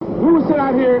who was sent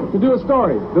out here to do a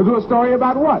story? To do a story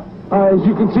about what? As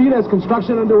you can see, there's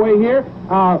construction underway here.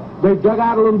 They've dug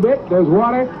out a little bit. There's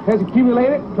water has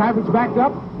accumulated. Traffic's backed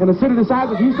up. In a city the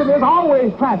size of Houston, there's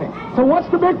always traffic. So what's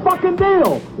the big fucking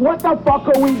deal? What the fuck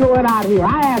are we doing out here?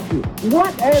 I ask you,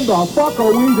 what in the fuck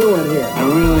are we doing here? I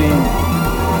really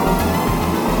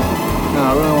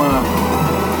want to...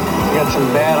 I got some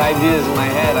bad ideas in my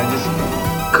head.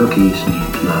 Cookies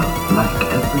need love like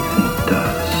everything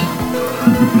does.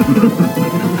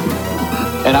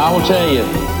 And I will tell you,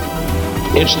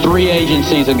 it's 3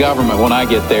 agencies of government when I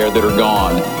get there that are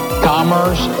gone.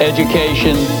 Commerce,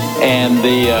 education, and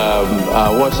the,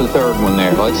 what's the third one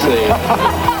there? Let's see.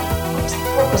 What's the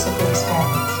purpose of the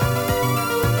experiments?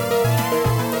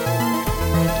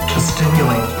 To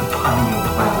stimulate the pineal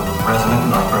gland with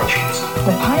resonant vibrations.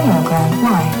 The pineal gland,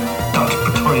 why? Dr.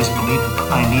 Pretorius believed the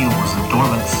pineal was a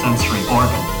dormant sensory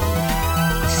organ.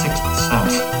 The sixth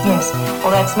sense. Yes.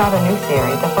 Well, that's not a new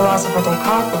theory. The philosopher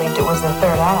Descartes believed it was the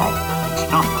third eye. It's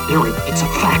not a theory, it's a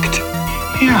fact.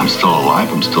 Yeah, I'm still alive.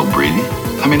 I'm still breathing.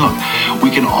 I mean, look, we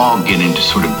can all get into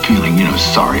sort of feeling,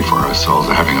 sorry for ourselves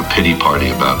or having a pity party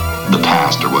about the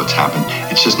past or what's happened.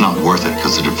 It's just not worth it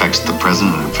because it affects the present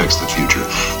and it affects the future.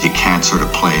 You can't sort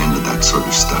of play into that sort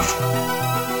of stuff.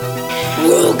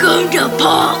 Welcome to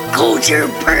Pop Culture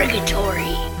Purgatory.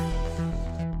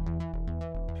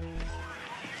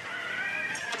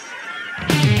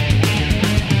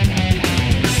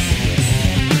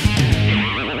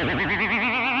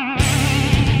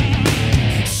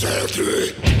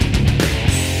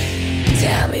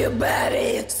 Tell me about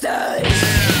it, son.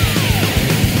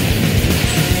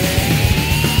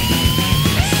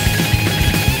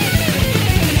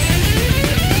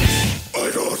 I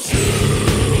got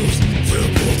chills, they're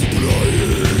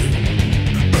multiplying.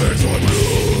 As I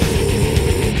blow,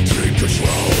 take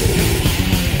control.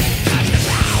 Touch the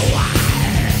power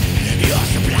you're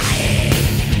supplying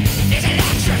is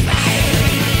electrifying.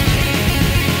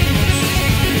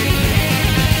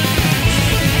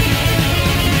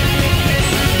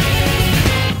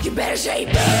 You better shape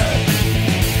up,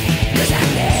 'cause I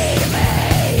made a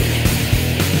man,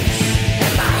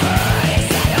 and my heart is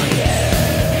set on you.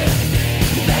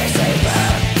 You better shape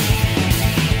up,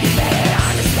 you better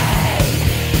understand.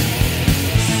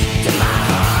 To my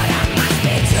heart I must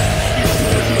be true.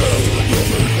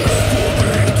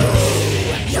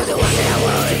 You're the one that I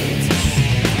want.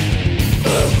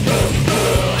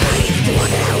 Honey, the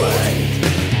one that I want.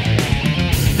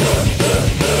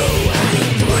 Honey,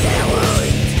 the one that I want.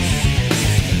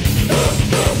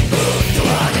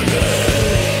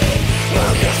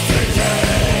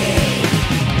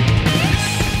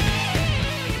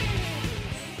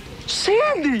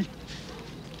 Sandy!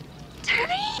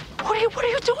 Danny? What are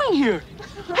you doing here?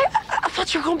 I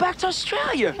thought you were going back to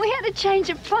Australia. We had a change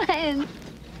of plans.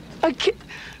 I can't...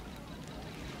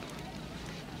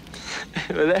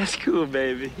 Well, that's cool,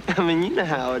 baby. I mean, you know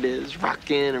how it is.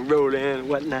 Rockin' and rollin' and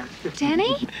whatnot.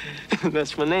 Danny?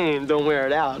 That's my name. Don't wear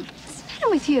it out. What's the matter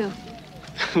with you?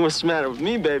 What's the matter with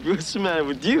me, baby? What's the matter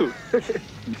with you?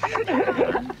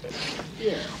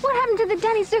 What happened to the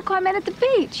Danny Zuko I met at the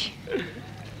beach?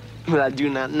 Well, I do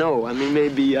not know. I mean,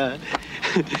 maybe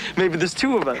there's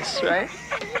 2 of us, right?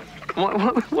 Why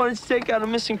don't you take out a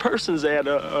missing persons ad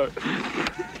or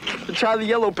try the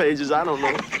yellow pages? I don't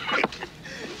know.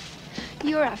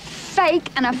 You're a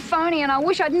fake and a phony, and I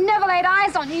wish I'd never laid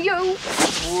eyes on you.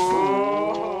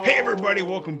 Whoa. Hey, everybody.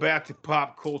 Welcome back to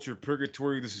Pop Culture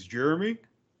Purgatory. This is Jeremy.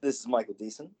 This is Michael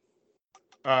Deason.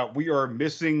 We are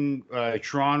missing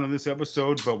Tron on this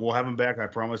episode, but we'll have him back. I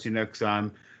promise you next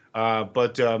time.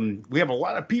 But we have a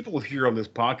lot of people here on this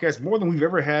podcast, more than we've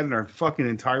ever had in our fucking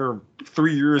entire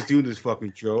 3 years doing this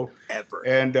fucking show. Ever.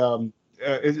 And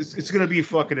it's going to be a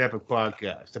fucking epic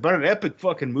podcast about an epic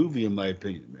fucking movie, in my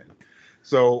opinion, man.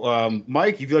 So,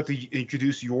 Mike, if you'd like to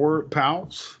introduce your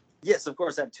pals. Yes, of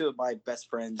course. I have 2 of my best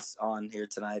friends on here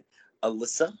tonight,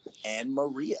 Alyssa and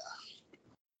Maria.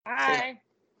 Hi.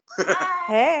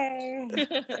 Hey.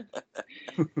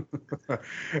 All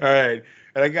right.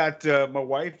 And I got my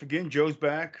wife again. Joe's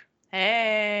back.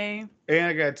 Hey. And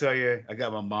I got to tell you, I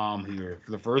got my mom here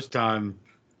for the first time.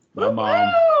 My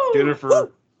mom,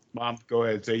 Jennifer. Mom, go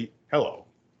ahead and say hello.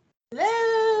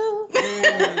 Hello.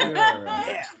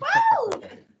 Yeah.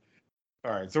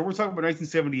 All right. So we're talking about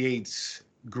 1978's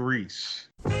Grease.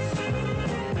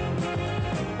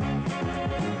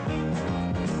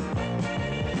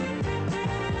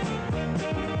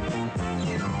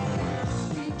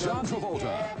 John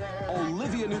Travolta,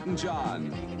 Olivia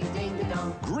Newton-John,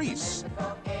 Grease,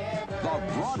 The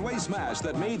Broadway smash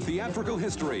that made theatrical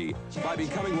history by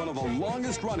becoming one of the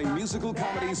longest-running musical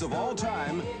comedies of all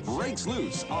time breaks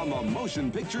loose on the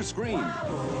motion picture screen.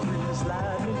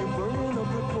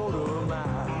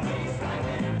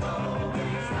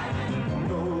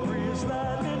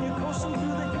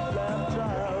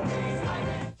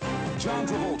 John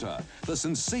Travolta, the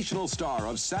sensational star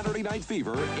of Saturday Night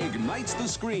Fever, ignites the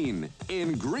screen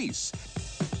in Grease.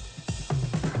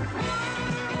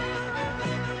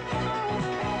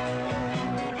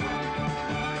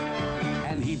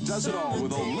 And he does it all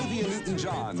with Olivia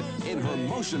Newton-John in her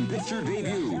motion picture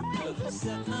debut.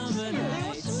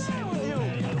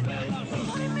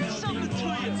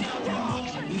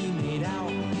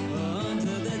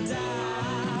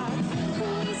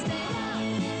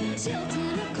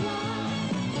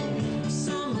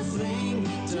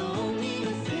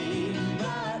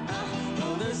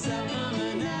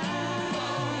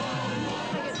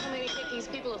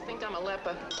 People think I'm a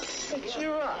leper. Hey,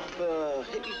 cheer up.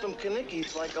 Hickey from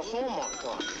Kanicki's like a Hallmark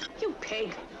card. You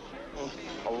pig.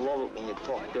 I love it when you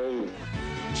talk dirty.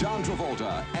 John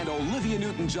Travolta and Olivia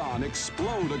Newton-John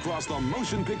explode across the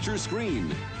motion picture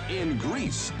screen in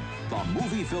Grease, the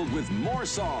movie filled with more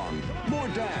song, more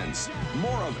dance,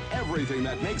 more of everything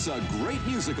that makes a great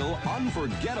musical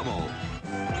unforgettable.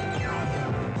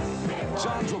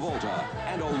 John Travolta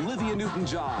and Olivia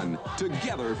Newton-John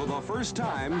together for the first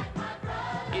time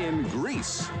in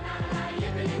Grease.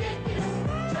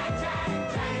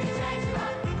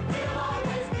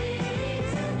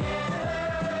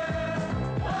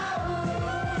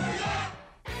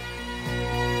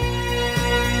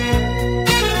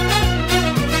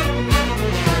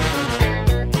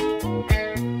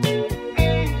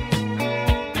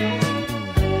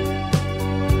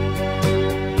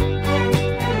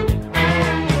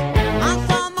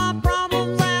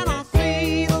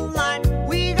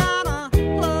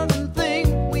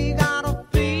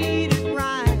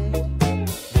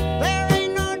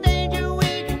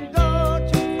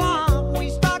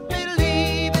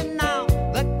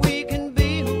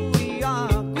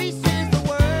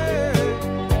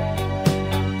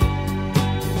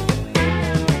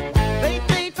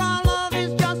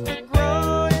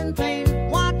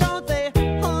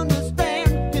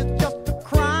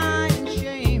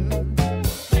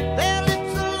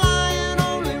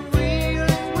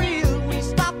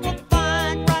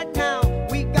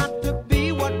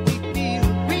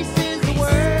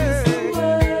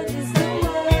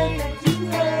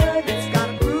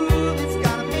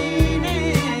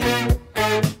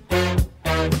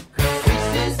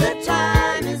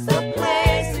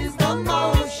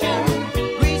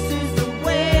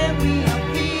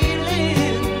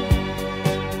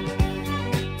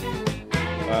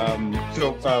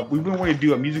 We've been wanting to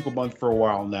do a musical month for a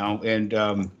while now, and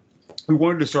we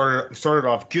wanted to start it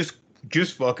off just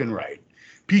fucking right.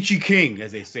 Peachy King,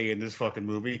 as they say in this fucking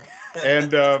movie.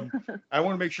 And I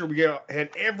want to make sure we had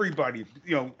everybody,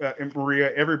 and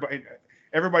Maria,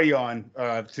 everybody on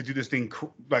to do this thing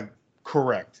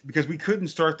correct, because we couldn't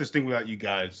start this thing without you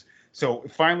guys. So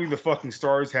finally, the fucking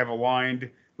stars have aligned.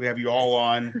 We have you all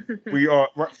on. We are,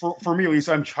 for me at least,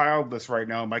 I'm childless right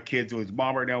now. My kid's with his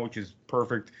mom right now, which is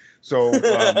perfect. So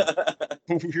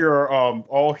we are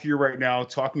all here right now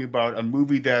talking about a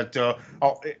movie that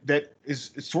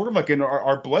is sort of like in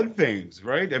our blood veins,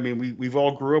 right? I mean, we've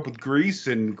all grew up with Grease,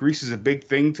 and Grease is a big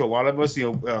thing to a lot of us. We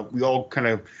all kind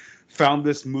of found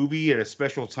this movie at a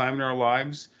special time in our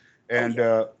lives. And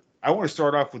I want to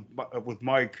start off with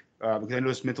Mike because I know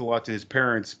this meant a lot to his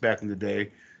parents back in the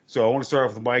day. So I want to start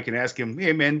off with Mike and ask him,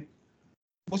 hey man,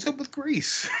 what's up with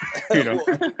Grease?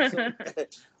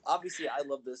 Obviously, I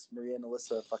love this. Maria and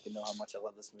Alyssa fucking know how much I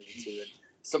love this movie too. And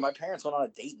so my parents went on a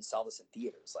date and saw this in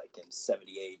theaters, like in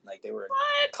 '78. Like they were in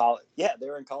college. Yeah, they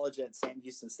were in college at Sam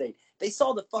Houston State. They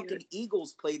saw the fucking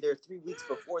Eagles play there 3 weeks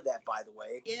before that, by the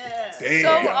way. Yeah. Damn.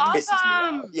 So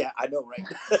awesome. Yeah, I know, right?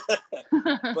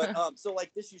 But so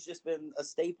like this has just been a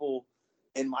staple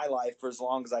in my life for as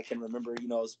long as I can remember. I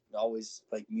was always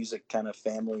like music kind of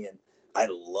family, and I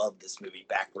love this movie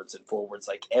backwards and forwards.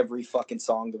 Like every fucking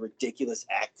song, the ridiculous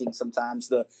acting sometimes,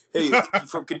 the hey,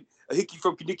 Hickey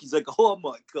from Kanicki's like, oh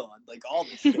my god, like all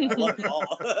this shit. I love it all.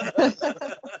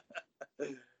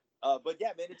 But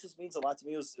yeah, man, it just means a lot to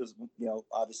me. It was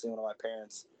obviously one of my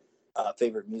parents'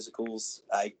 favorite musicals.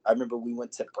 I remember we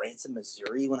went to Branson,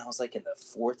 Missouri when I was like in the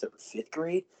 4th or 5th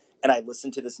grade. And I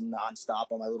listened to this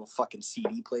nonstop on my little fucking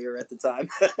CD player at the time.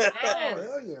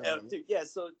 Yeah.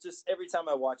 So just every time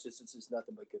I watch this, it's just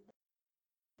nothing but good.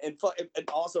 And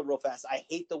also real fast, I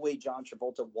hate the way John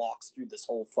Travolta walks through this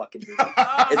whole fucking movie.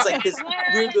 It's like this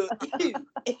weird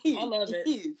I love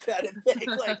it. kind of thing.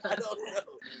 Like, I don't know.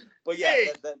 But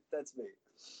yeah, that's me.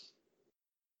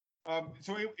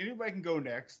 So anybody can go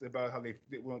next about how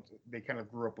they kind of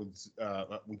grew up with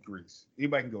Grease.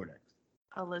 Anybody can go next.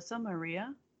 Alyssa,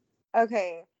 Maria.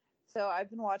 Okay, so I've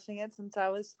been watching it since I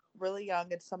was really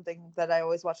young. It's something that I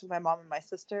always watch with my mom and my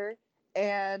sister.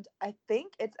 And I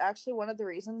think it's actually one of the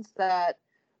reasons that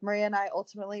Maria and I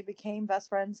ultimately became best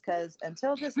friends, because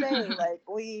until this day, like,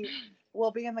 we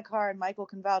will be in the car and Michael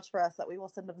can vouch for us that we will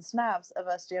send him snaps of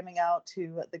us jamming out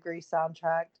to the Grease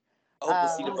soundtrack. Oh, the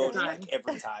Cedar Boat like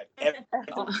every time.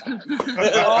 All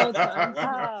the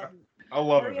time. I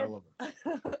love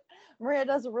it. Maria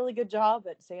does a really good job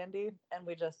at Sandy, and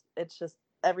it's just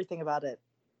everything about it.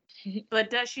 But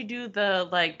does she do the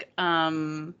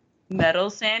metal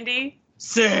Sandy?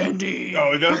 Sandy.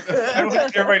 Oh,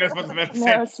 everybody knows what the metal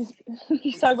Sandy.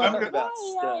 She's talking I'm about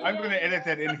going to edit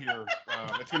that in here.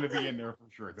 It's going to be in there for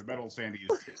sure. The metal Sandy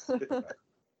is.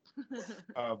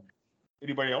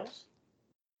 Anybody else?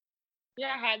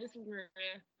 Yeah, hi, this is Maria.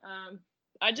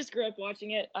 I just grew up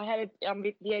watching it. I had it on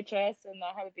VHS, and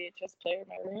I had a VHS player in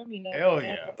my room, you know. Hell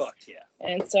yeah. Fuck yeah.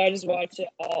 And so I just watched it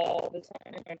all the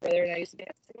time. My brother and I used to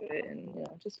dance to it, and, you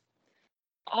know, just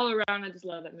all around, I just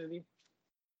love that movie.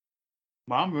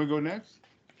 Mom, you want to go next?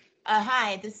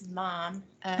 Hi, this is Mom.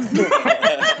 I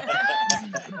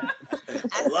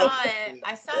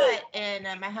saw it in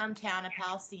my hometown of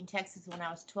Palestine, Texas, when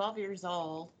I was 12 years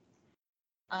old.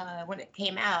 When it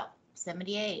came out,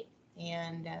 78,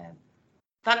 and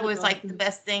thought it was like the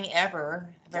best thing ever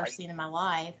I've ever seen in my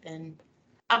life, and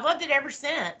I've loved it ever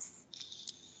since.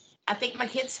 I think my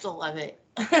kids still love it.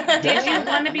 Did you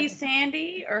want to be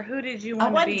Sandy, or who did you want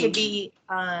to be? I wanted to be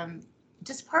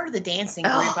just part of the dancing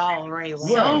group all already.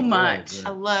 So much.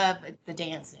 I love the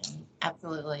dancing,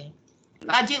 absolutely.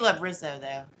 I do love Rizzo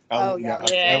though. Oh yeah,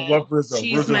 I love Rizzo.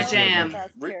 She's Rizzo's my jam.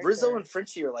 Rizzo and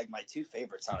Frenchie are like my two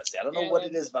favorites, honestly. I don't know what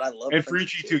it is, but I love And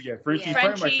Frenchie too. Yeah, Frenchie's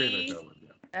probably my favorite though.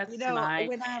 That's You know, my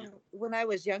when I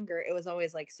was younger, it was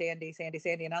always like Sandy. And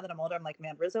now that I'm older, I'm like,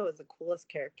 man, Rizzo is the coolest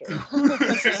character.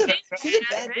 She's a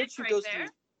bad bitch who goes through.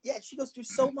 Yeah, she goes through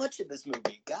so much in this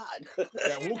movie. God.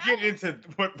 Yeah, we'll get into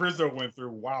what Rizzo went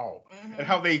through. Wow, and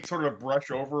how they sort of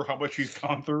brush over how much she's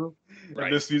gone through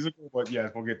in this musical. But yeah,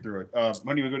 we'll get through it.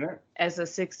 Money, we go next. As a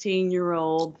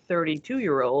 16-year-old,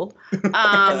 32-year-old.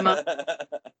 But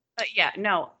yeah,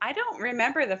 no, I don't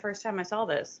remember the first time I saw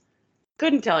this.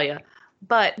 Couldn't tell you,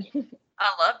 but I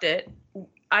loved it.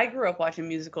 I grew up watching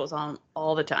musicals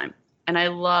all the time, and I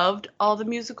loved all the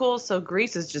musicals. So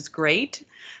Grease is just great.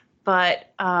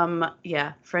 But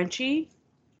yeah, Frenchie,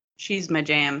 she's my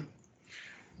jam.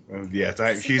 Yes,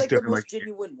 she's like definitely the most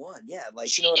genuine one. Yeah,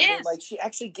 like you know what I mean. Like she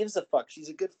actually gives a fuck. She's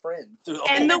a good friend.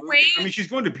 And the way she's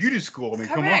going to beauty school. I mean,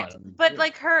 correct. Come on. But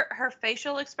like her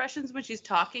facial expressions when she's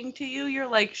talking to you, you're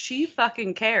like, she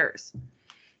fucking cares.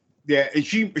 Yeah, and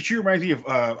she reminds me of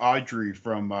Audrey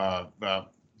from the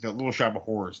Little Shop of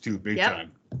Horrors too, big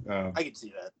time. I can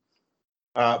see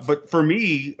that. But for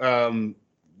me,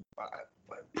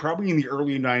 probably in the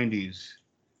early 90s,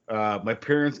 my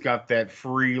parents got that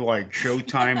free like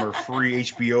Showtime or free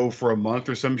HBO for a month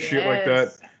or some shit like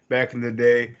that back in the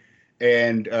day.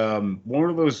 And one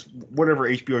of those, whatever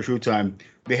HBO Showtime,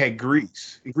 they had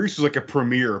Grease. And Grease was like a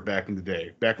premiere back in the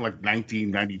day, back in like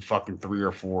 1993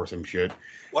 or 4 or some shit.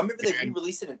 Well, I remember they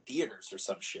re-released it in theaters or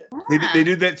some shit. They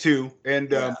did that too,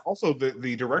 and also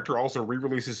the director also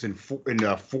re-released this in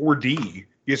 4D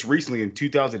just recently in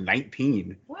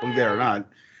 2019. Believe that or not,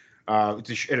 it's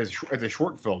a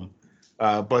short film.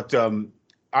 But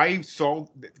I saw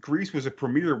Grease was a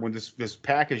premiere when this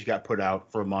package got put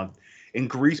out for a month, and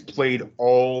Grease played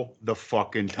all the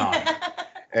fucking time.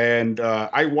 And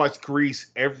I watched Grease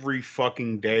every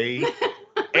fucking day.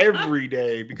 Every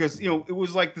day, because you know it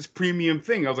was like this premium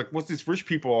thing. I was like, "What's this rich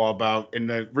people all about?" And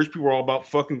the rich people are all about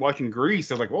fucking watching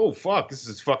Grease. I was like, "Oh fuck, this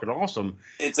is fucking awesome."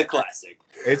 It's a classic.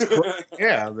 It's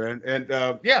yeah, man,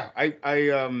 and yeah, I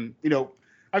you know,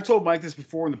 I've told Mike this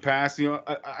before in the past. You know,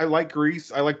 I like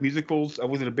Grease. I like musicals. I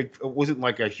wasn't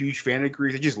like a huge fan of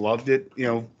Grease. I just loved it. You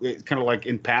know, it's kind of like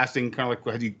in passing, kind of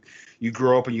like how you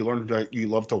grow up and you learn that you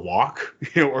love to walk,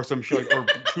 you know, or some shit, like, or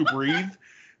to breathe.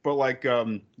 But like,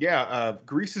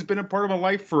 Grease has been a part of my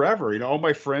life forever. You know, all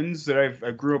my friends that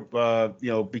I grew up, you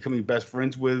know, becoming best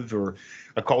friends with, or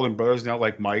I call them brothers now,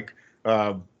 like Mike.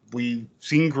 We've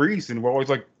seen Grease, and we're always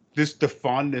like, the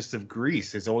fondness of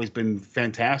Grease has always been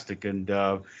fantastic. And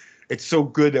it's so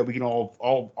good that we can all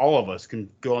of us can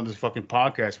go on this fucking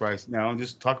podcast right now and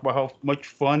just talk about how much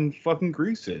fun fucking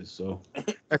Grease is. So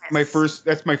that's my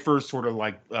first sort of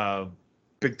like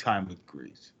big time with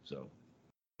Grease. So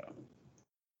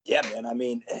yeah, man. I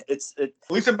mean, at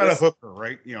least I'm not a hooker,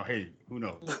 right? You know, hey, who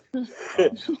knows?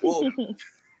 Well,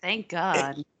 Thank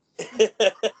God.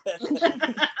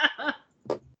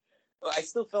 I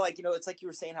still feel like, it's like you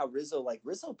were saying how Rizzo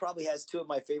probably has two of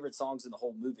my favorite songs in the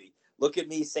whole movie. Look at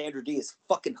Me, Sandra D is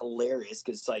fucking hilarious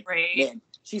because, like, man,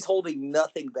 she's holding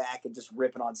nothing back and just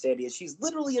ripping on Sandy. And she's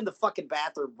literally in the fucking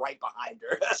bathroom right behind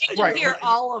her. She can hear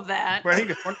all of that. But I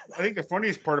think the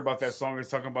funniest part about that song is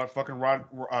talking about fucking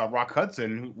Rock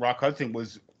Hudson. Rock Hudson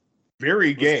was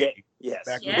very gay. Yes.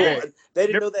 Back in the day. They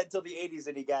didn't know that until the 80s,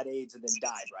 and he got AIDS and then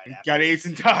died right after. Got AIDS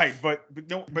and died, but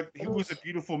he was a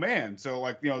beautiful man. So,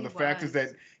 like, the fact is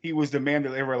that he was the man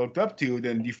that everyone looked up to.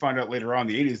 Then you find out later on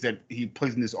in the 80s that he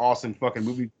plays in this awesome fucking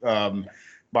movie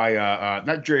by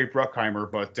not Jerry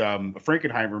Bruckheimer, but a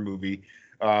Frankenheimer movie.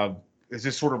 It's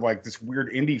just sort of like this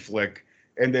weird indie flick.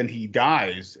 And then he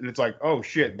dies, and it's like, oh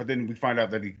shit! But then we find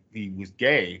out that he was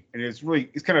gay, and it's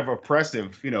kind of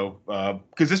oppressive,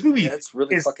 because this movie it's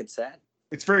really fucking sad.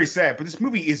 It's very sad, but this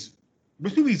movie's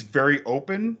very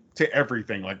open to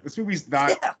everything. Like, this movie's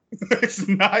not, it's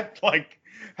not like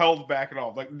held back at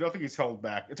all. Like, nothing is held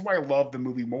back. It's why I love the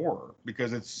movie more,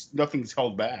 because nothing's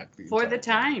held back for the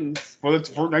times. Well, it's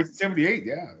for 1978.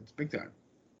 Yeah, it's big time.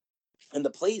 And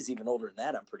the play's even older than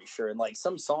that, I'm pretty sure. And like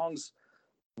some songs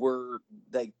were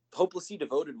like Hopelessly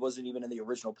Devoted wasn't even in the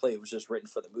original play. It was just written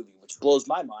for the movie, which blows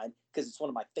my mind because it's one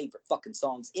of my favorite fucking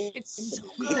songs in the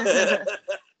movie.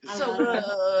 So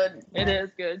good. It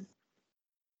is good.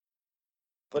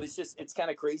 But it's kind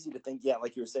of crazy to think, yeah,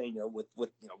 like you were saying, with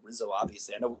Rizzo,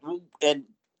 obviously. I know, and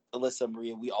Alyssa,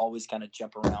 Maria, we always kind of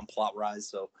jump around plot-wise,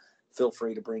 so feel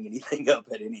free to bring anything up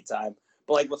at any time.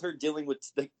 But like with her dealing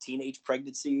with the teenage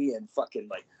pregnancy and fucking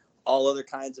like all other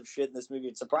kinds of shit in this movie,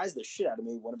 it surprised the shit out of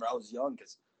me whenever I was young,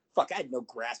 because I had no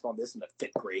grasp on this in the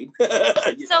 5th grade.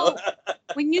 So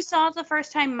when you saw it the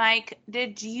first time, Mike,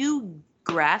 did you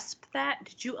grasp that?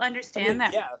 Did you understand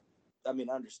that? Yeah.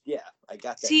 I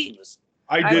got that. See,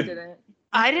 I didn't.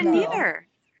 I didn't either.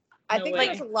 I think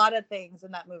there's a lot of things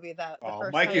in that movie that the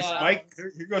first Mike time is Mike.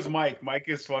 Here goes Mike. Mike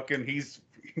is fucking. He's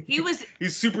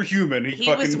superhuman.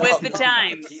 He was with the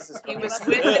times. He was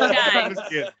with the times.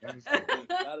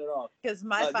 Not at all. Because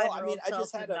my 5-year-old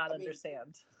self did not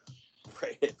understand.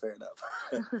 Right, fair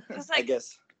enough. Like, I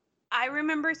guess. I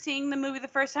remember seeing the movie the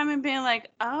first time and being like,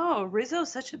 oh, Rizzo's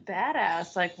such a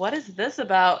badass. Like, what is this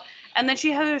about? And then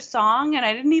she had her song, and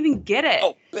I didn't even get it.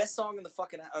 Oh, best song in the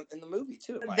fucking in the movie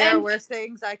too. There Were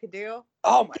Things I Could Do.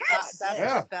 Oh my God, that's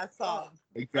the best song.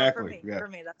 Exactly. For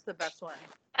me, that's the best one.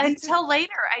 Until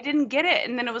later, I didn't get it,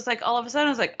 and then it was like all of a sudden,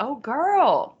 I was like, oh,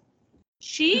 girl,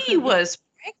 she was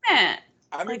pregnant.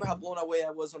 I remember how blown away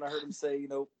I was when I heard him say,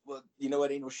 what,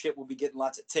 ain't no shit. We'll be getting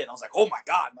lots of tit. I was like, oh my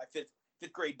God, my fifth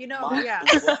grade. Yeah.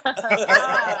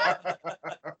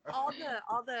 all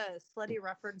the slutty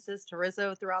references to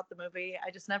Rizzo throughout the movie, I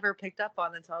just never picked up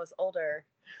on until I was older.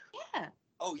 Yeah.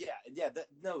 Oh yeah.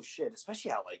 No shit.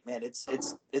 Especially how man, it's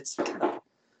kind of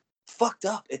fucked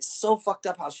up. It's so fucked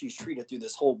up how she's treated through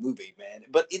this whole movie, man.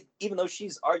 But even though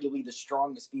she's arguably the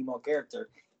strongest female character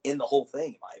in the whole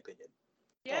thing, in my opinion.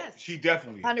 Yes. She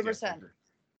definitely 100%.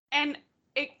 And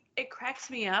it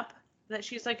cracks me up that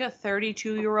she's like a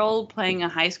 32-year-old playing a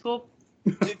high school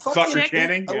Soccer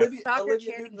Channing. Soccer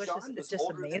Channing was just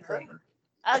amazing.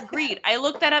 Agreed. I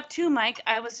looked that up too, Mike.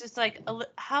 I was just like,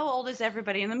 how old is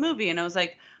everybody in the movie? And I was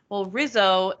like, well,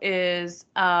 Rizzo is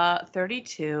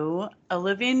 32.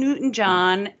 Olivia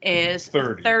Newton-John is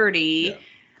 30.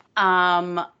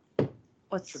 Yeah.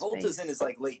 What's Travolta's in his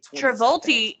like late 20s.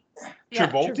 Travolta. Yeah,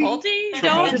 Travolta?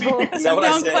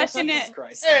 Don't question it.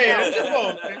 Hey,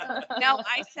 no,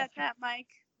 I said that, Mike.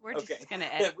 We're just gonna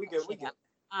edit. We good.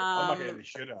 I'm not gonna edit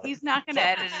shit out. He's not gonna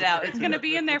edit it out. It's gonna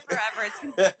be in there forever. It's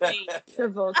gonna be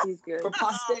Travolta's good for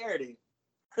posterity.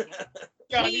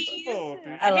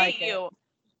 I like you,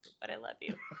 but I love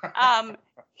you.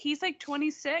 He's like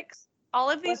 26. All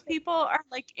of these people are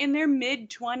like in their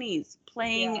mid-20s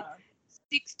playing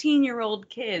 16-year-old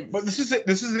kids. But this is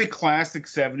a classic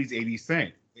 70s, 80s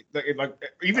thing. Like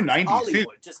even 90s Hollywood, too.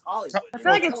 Just Hollywood. I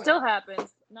feel like it still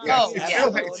happens.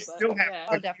 It still happens.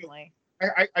 Oh, definitely.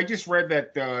 I just read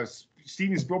that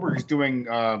Steven Spielberg is doing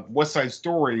West Side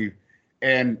Story,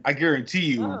 and I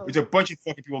guarantee you, there's a bunch of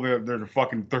fucking people that are in their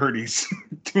fucking 30s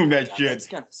doing that shit. That's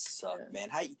gonna suck, man.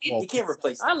 You can't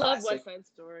replace. I love West Side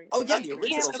Story. Oh yeah, the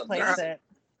original's amazing.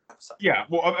 Yeah,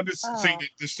 well, I'm just saying that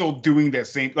they're still doing that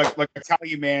same, like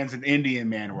Italian Man's and Indian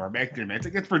Man or Mexican Man.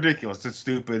 It's ridiculous. It's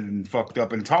stupid and fucked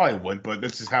up, and it's Hollywood, but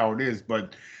this is how it is.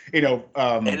 But and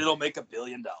it'll make $1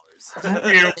 billion.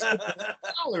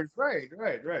 Dollars, right.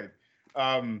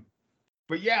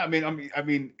 But yeah, I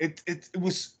mean, it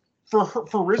was for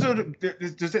Rizzo.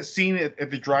 There's that scene at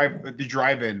the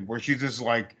drive-in where she's just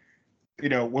like,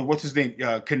 what's his name?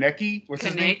 Kaneki. What's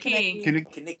his name?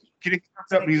 Kaneki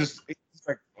comes up and he's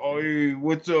like, "Oh, hey,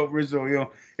 what's up,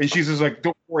 Rizzo?" And she's just like,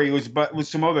 "Don't worry, it was with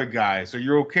some other guy, so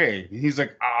you're okay." And he's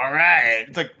like, "All right."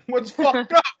 It's like, what's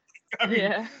fucked up? I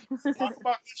mean, talk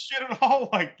about this shit at all.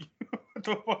 Like, what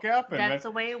the fuck happened? That's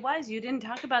the way it was. You didn't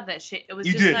talk about that shit. It was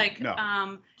You just didn't, like, no.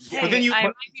 hey, But then I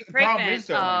might be the problem pregnant. is,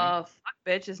 though, Fuck,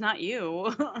 bitch, it's not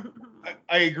you.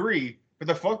 I agree, but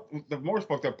the more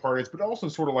fucked up part is, but also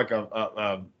sort of like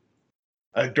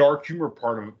a dark humor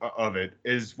part of it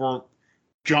is where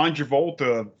John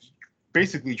Travolta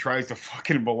basically tries to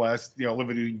fucking molest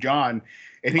Olivia Newton-John,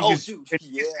 and he just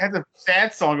has a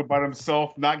sad song about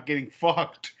himself not getting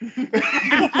fucked.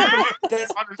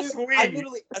 That's, on a dude, swing.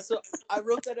 I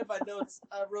wrote that in my notes.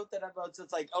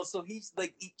 It's like, oh, so he's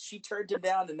like, she turned him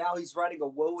down, and now he's writing a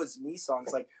 "Woe Is Me" song.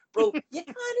 It's like, bro, you kind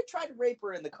of tried to rape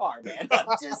her in the car, man. I'm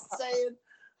just saying.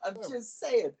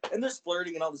 And there's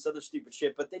flirting and all this other stupid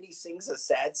shit, but then he sings a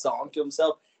sad song to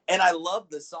himself. And I love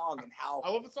the song and how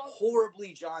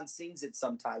horribly John sings it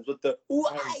sometimes with the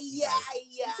why.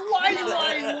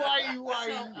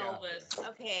 Elvis.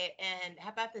 Okay, and how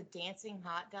about the dancing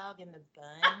hot dog in the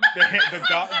bun? the dancing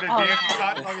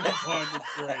hot dog in the bun is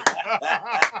great.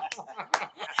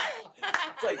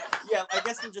 It's like, yeah, I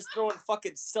guess I'm just throwing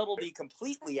fucking subtlety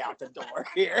completely out the door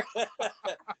here.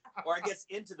 Or I guess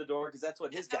into the door, because that's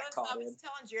what his got caught in. I was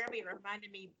telling Jeremy, it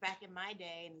reminded me back in my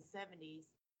day in the 70s,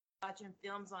 watching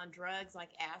films on drugs like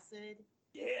acid.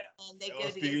 Yeah. And they go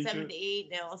to get something to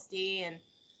eat, and LSD, and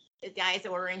the guy's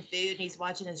ordering food, and he's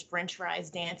watching his french fries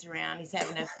dance around. He's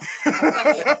having a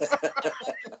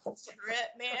trip,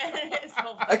 man. It's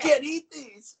so I can't eat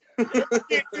these.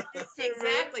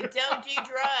 Exactly. Don't do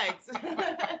drugs.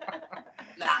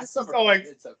 So like,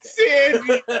 it's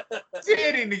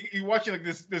okay. and you're watching like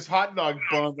this hot dog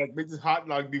bun, like makes this hot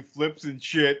dog do flips and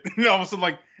shit. And all of a sudden,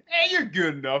 like, hey, you're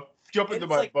good enough. Jump into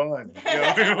my bun.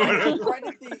 Right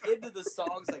at the end of the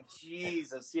song's like,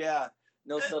 Jesus, yeah.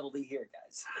 No subtlety here,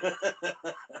 guys.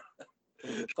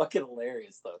 Fucking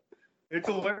hilarious, though. It's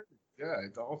hilarious. Yeah,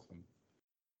 it's awesome.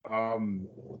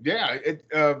 Yeah,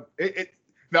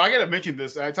 now I gotta mention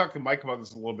this. I talked to Mike about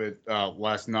this a little bit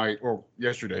last night or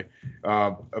yesterday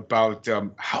about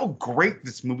how great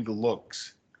this movie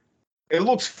looks. It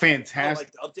looks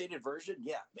fantastic. Oh, like the updated version?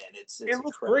 Yeah, man, it's it looks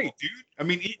incredible. great, dude. I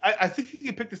mean, I think you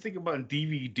could pick this thing up on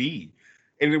DVD,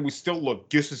 and it would still look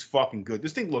just as fucking good.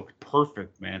 This thing looked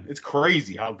perfect, man. It's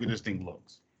crazy how good this thing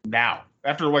looks now.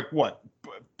 After like what,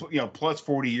 plus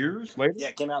 40 years later. Yeah,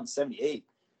 it came out in '78.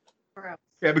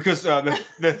 Yeah, because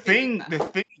the thing,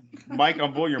 Mike,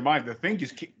 I'm blowing your mind. The thing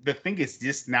is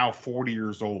just now 40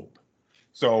 years old.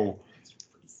 So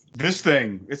this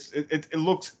thing, it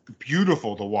looks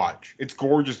beautiful to watch. It's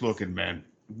gorgeous looking, man,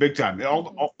 big time.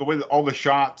 All the way all the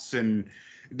shots and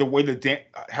the way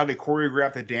how they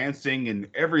choreograph the dancing and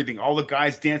everything. All the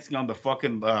guys dancing on the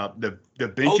fucking the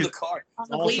benches. Oh, the car. On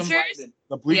the bleachers.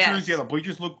 The bleachers, Yes. yeah, the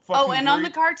bleachers look fucking. Oh, and great. on the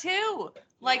car too.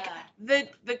 Like the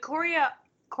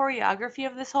choreography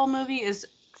of this whole movie is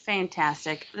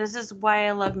fantastic. This is why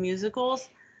I love musicals.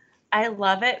 I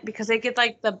love it because they get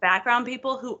like the background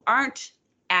people who aren't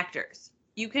actors.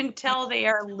 You can tell they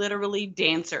are literally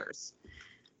dancers.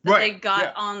 That they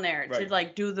got on there to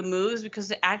like do the moves, because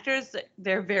the actors,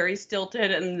 they're very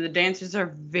stilted and the dancers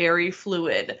are very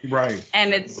fluid. Right.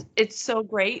 And it's so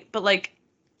great. But like,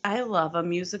 I love a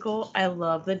musical. I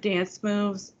love the dance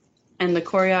moves and the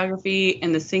choreography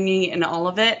and the singing and all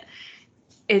of it.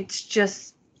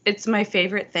 It's my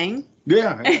favorite thing.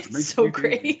 Yeah. It's so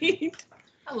great.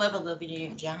 I love Olivia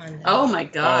Newton-John. Oh my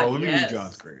God. Olivia yes.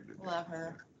 Newton-John's great. Love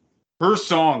her. Her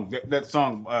song, that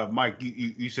song, Mike,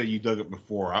 you said you dug it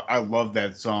before. I love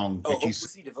that song. Oh, that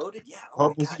Hopelessly Devoted? Yeah.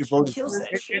 Hopelessly Devoted. Kills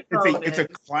that shit. It's a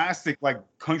classic, like,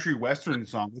 country western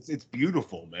song. It's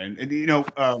beautiful, man. And,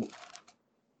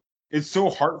 it's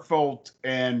so heartfelt.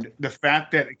 And the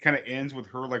fact that it kind of ends with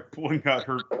her, like, pulling out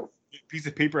her piece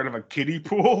of paper out of a kiddie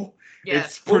pool. Yeah.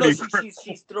 It's pretty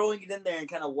she's throwing it in there and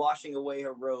kind of washing away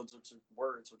her words,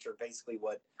 which are basically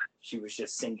what she was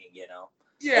just singing,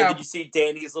 Yeah. And did you see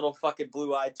Danny's little fucking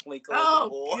blue-eyed twinkle?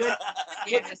 Oh,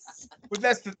 Yes. But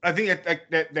I think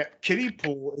that kiddie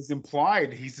pool is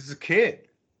implied. He's just a kid,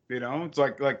 It's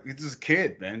like he's just a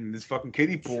kid, man. This fucking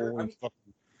kiddie pool. Sure.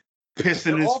 pissing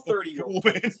They're his all 30-year-old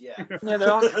kids, yeah. Yeah,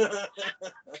 they're all.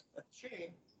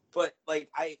 But like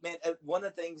one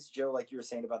of the things, Joe, like you were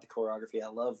saying about the choreography, I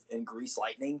love in Grease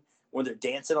Lightning when they're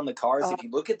dancing on the cars. If you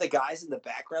look at the guys in the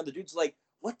background, the dude's like,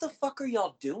 "What the fuck are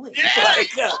y'all doing?"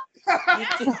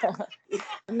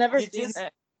 Never seen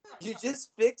it. You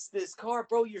just fixed this car,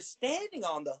 bro. You're standing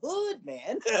on the hood,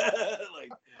 man.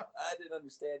 Like, I didn't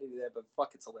understand any of that, but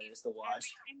fuck, it's hilarious to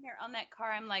watch. I'm there on that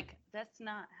car. I'm like, that's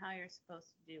not how you're supposed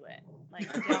to do it.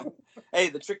 Like, don't. Hey,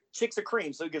 the chicks are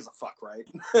cream, so who gives a fuck, right?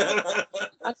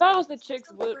 I thought it was the chicks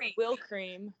will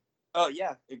cream. Oh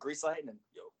yeah, Grease Lightning.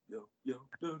 Yo,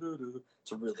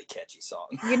 it's a really catchy song.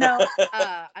 You know,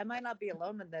 I might not be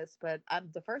alone in this, but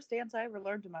the first dance I ever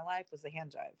learned in my life was the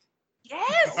hand jive.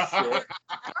 Yes, Oh,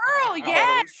 girl,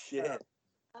 yes. Oh, shit.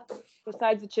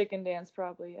 Besides the chicken dance,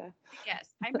 probably, yeah.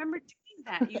 Yes, I remember doing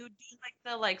that. You would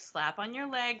do like slap on your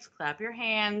legs, clap your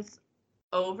hands,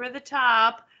 over the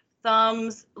top,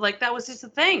 thumbs. Like that was just a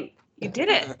thing. You did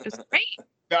it. It was great.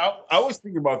 Now, I was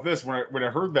thinking about this when I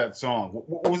heard that song.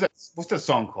 What was that? What's that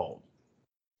song called?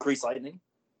 Grease Lightning?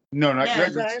 No, not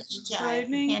Hand Grease.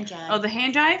 jive. Oh, the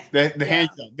hand jive? The hand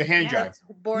jive. The hand jive.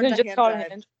 Born to hand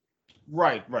jive.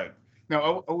 Right.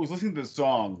 Now, I was listening to the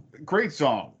song. Great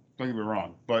song. Don't get me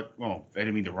wrong. But, well, I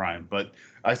didn't mean to rhyme, but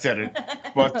I said it.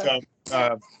 But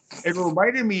it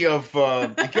reminded me of,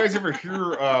 you guys ever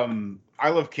hear I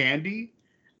Love Candy?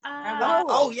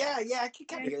 Oh, yeah, I can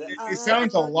kind of hear that. It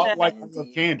sounds a lot like I Love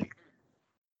Candy.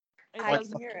 I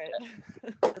doesn't hear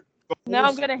it. Now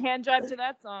I'm gonna hand jive to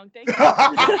that song. Thank you.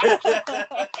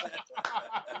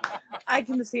 I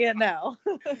can see it now.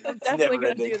 I'm definitely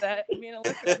gonna do that. Me and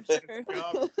Alyssa,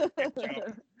 I'm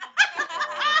sure.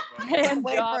 Hand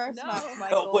Wait job. for us, No.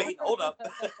 Michael. Oh, wait, hold up.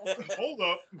 Hold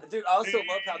up. Dude, I also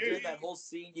love how during that whole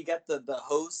scene, you got the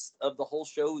host of the whole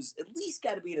show who's at least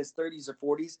got to be in his 30s or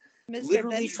 40s, Mr.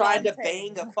 literally Vince trying to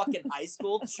Fontaine. bang a fucking high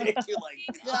school chick. You're like,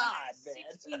 God, man.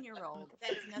 16-year-old.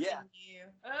 That's nothing Yeah.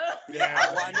 new.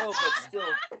 Yeah, well, I know, but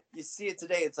still, you see it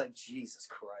today, it's like, Jesus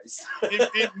Christ.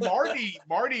 And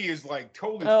Marty is like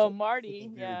totally. Oh, Marty,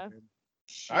 dude, yeah. man.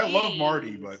 I love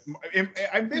Marty, but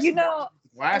I miss You know,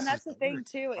 glasses. and that's the thing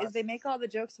too, is they make all the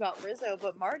jokes about Rizzo,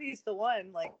 but Marty's the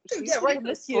one. Like, Dude, she's yeah, right. gonna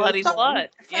miss you. Bloody slut.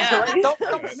 Yeah.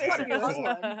 Don't Miss miss you me. this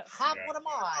one. Hot one of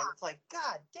mine. It's like,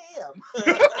 God damn.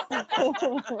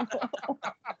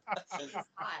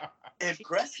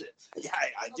 Aggressive. Yeah,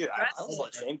 I do. I was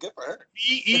like, shame. Good for her.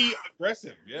 E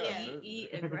aggressive. Yeah.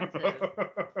 aggressive.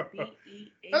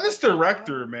 Now this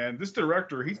director, man, he's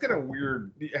got a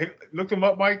weird. Hey, look him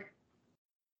up, Mike.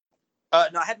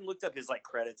 No, I hadn't looked up his like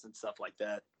credits and stuff like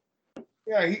that.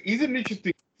 Yeah, he's an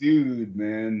interesting dude,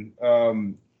 man. I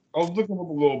was looking him up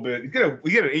a little bit. He got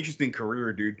an interesting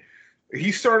career, dude.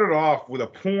 He started off with a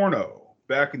porno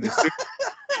back in the 60s.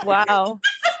 Wow.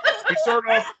 He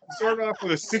started off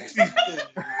with a 60s.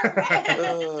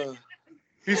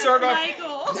 He started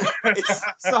off.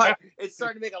 It's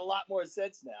starting to make a lot more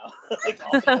sense now. Like,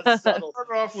 all the subtle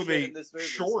Started off with shit a in this movie,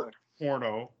 short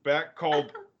porno back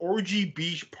called Orgy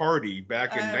Beach Party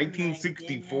back in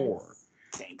 1964.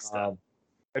 Gangsta.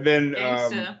 And then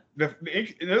Gangsta.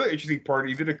 another interesting part,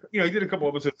 he did a couple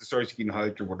episodes of Starsky and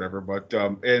Hutch or whatever, but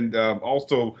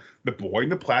also The Boy in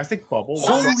the Plastic Bubble.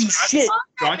 Holy shit!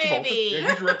 John Travolta. Yeah,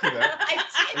 he directed that.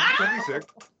 1976.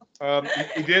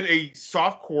 He did a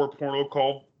softcore porno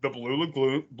called The Blue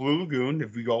Lagoon.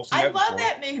 Have you all seen I that love before?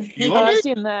 that movie. You love I've it?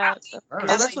 seen that. Alright.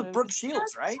 Yeah, that's with Brooke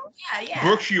Shields, right? Yeah.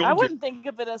 Brooke Shields. I wouldn't think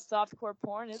of it as softcore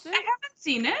porn, is I it? haven't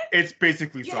seen it. It's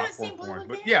basically You haven't seen softcore Blue porn,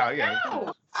 but Lagoon? yeah.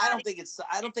 No. I don't think it's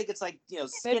like, Maybe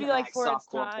skin like high for its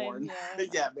softcore time, porn. yeah.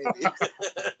 Yeah, maybe.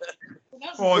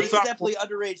 Well, It's it's softcore, definitely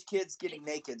underage kids getting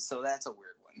naked, so that's a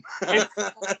weird one.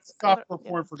 it's softcore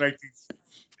porn for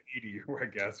 1980, I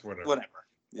guess, whatever. Whatever.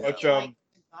 Yeah. But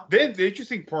then the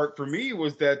interesting part for me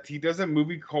was that he does a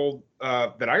movie called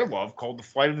that I love called The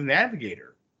Flight of the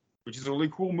Navigator, which is a really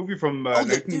cool movie from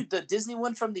the Disney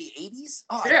one from the 80s?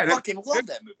 Oh, Yeah, I fucking love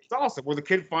that movie. It's awesome. Where the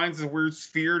kid finds this weird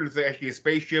sphere and it's actually a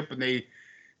spaceship, and the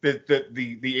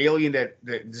alien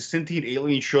the sentient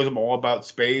alien shows him all about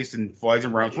space and flies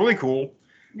him around. It's really cool.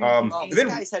 These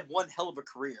guys had one hell of a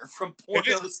career from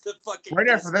pornos to fucking right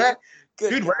after that, Good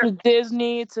dude. From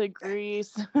Disney to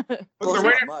Greece.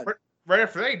 Right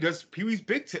after that, he does Pee-wee's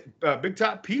Big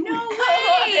Top Pee-wee. No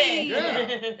way!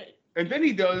 Yeah. And then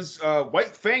he does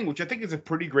White Fang, which I think is a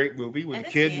pretty great movie with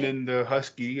the kid and the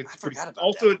husky. It's pretty,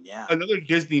 also another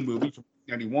Disney movie from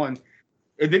 '91.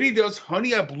 And then he does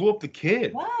Honey, I Blew Up the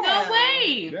Kid. Wow. No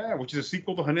way. Yeah, which is a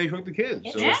sequel to Honey, I Blew Up the Kid.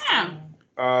 So, Yeah.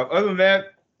 other than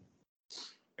that,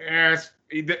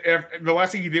 the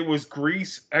last thing he did was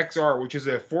Grease XR, which is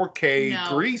a 4K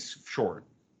Grease short.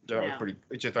 was pretty.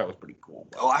 Which I thought was pretty cool.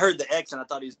 Oh, I heard the X and I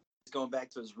thought he was going back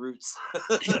to his roots.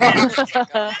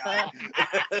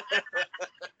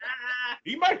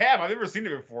 He might have. I've never seen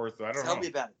it before, so I don't know. Tell me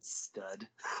about it, stud.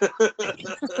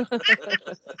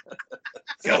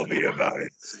 Tell me about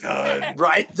it, stud.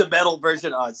 Right, the metal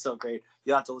version. Oh, it's so great.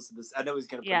 You'll have to listen to this. I know he's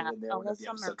gonna put it in there when the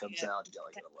Summer episode comes out. You're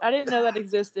like, I didn't know that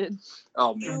existed.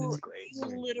 oh man, it's great. You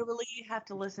literally have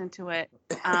to listen to it.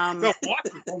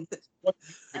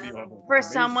 For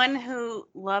someone who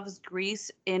loves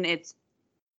Grease in its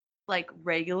like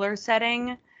regular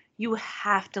setting, you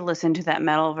have to listen to that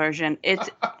metal version.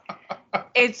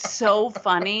 It's so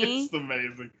funny. It's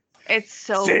amazing. It's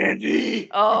so Sandy.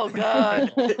 Oh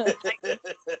god.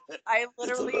 I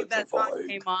literally that song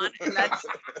came on and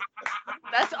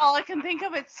that's all I can think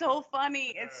of. It's so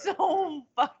funny. It's so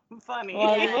fucking funny.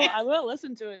 Well, I will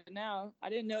listen to it now. I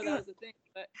didn't know that was a thing,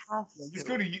 but Just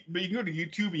go to you can go to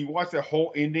YouTube and you watch that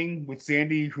whole ending with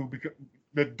Sandy, who becomes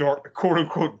the dark, quote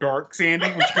unquote dark Sandy,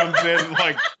 which comes in and,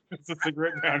 like puts a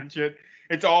cigarette down and shit.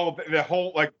 It's all the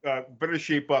whole like Better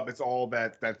Shape Up. It's all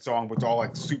that song, but it's all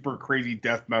like super crazy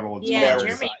death metal. It's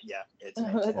hilarious. It's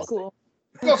that's cool.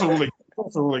 It's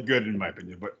also really good in my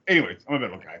opinion. But anyways, I'm a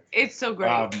metal guy. It's so great.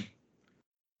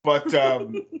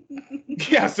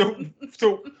 Yeah, so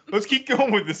let's keep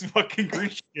going with this fucking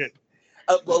Grease shit.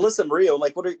 Well, listen, Mario.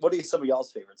 Like, what are some of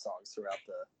y'all's favorite songs throughout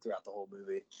the whole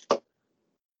movie?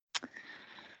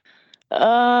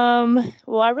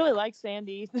 Well, I really like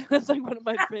Sandy. That's like one of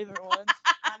my favorite ones.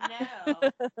 I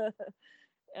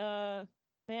know.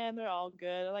 Man, they're all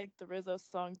good. I like the Rizzo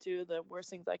song too. The Worst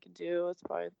Things I Can Do. It's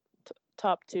probably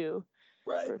top two.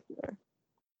 Right. For sure.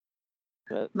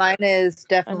 But Mine is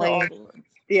definitely. I know all the-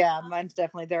 Yeah, mine's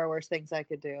definitely There Are Worse Things I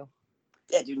Could Do.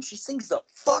 Yeah, dude, she sings the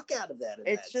fuck out of that.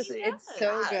 It's just, it's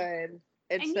so good.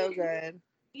 It's And so you- good.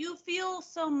 You feel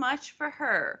so much for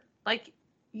her. Like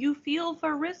you feel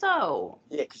for Rizzo.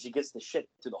 Yeah, because she gets the shit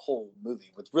through the whole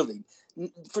movie with really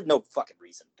for no fucking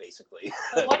reason, basically.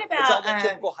 But what It's all about that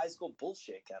typical high school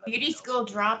bullshit kind of. Beauty School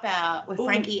Dropout with Ooh.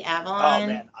 Frankie Oh Avalon?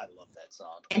 man, I love that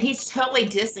song. And he's totally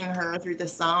dissing her through the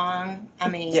song. I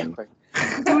mean,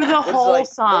 Through the whole like,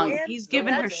 song, and he's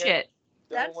giving her shit.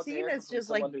 That scene is just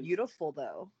like beautiful,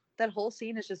 though. That whole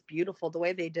scene is just beautiful. The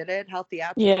way they did it, how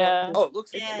theatrical. Yeah. It is. Oh, it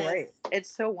looks it's good. great. It's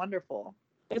so wonderful.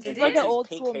 It's It like is. an old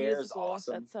Pink school hair is musical.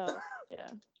 awesome. That's how. Yeah.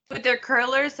 With their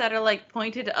curlers that are like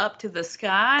pointed up to the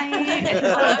sky. It's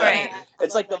so great.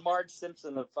 It's like the Marge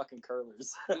Simpson of fucking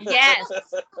curlers. Yes.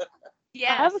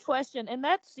 I have a question. In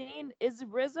that scene, is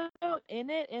Rizzo in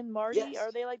it and Marty? Yes.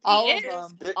 Are they like All He of is.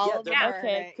 them. All of them are in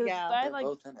Okay, it. because Yeah. I They're like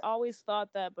both in it. always thought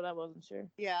that, but I wasn't sure.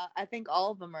 Yeah, I think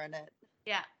all of them are in it.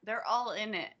 Yeah, they're all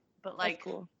in it. But like,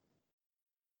 That's cool.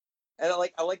 And I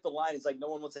like the line. It's like no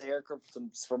one wants a haircut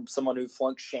from someone who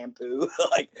flunked shampoo.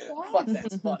 Like, fuck,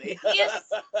 that's funny. Yes.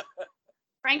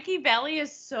 Frankie Valli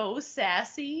is so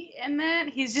sassy in that.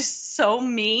 He's just so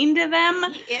mean to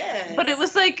them. he is. But it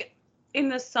was like in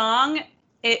the song,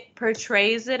 it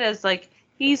portrays it as like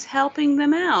he's helping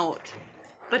them out.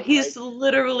 But he's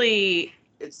literally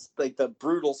It's like the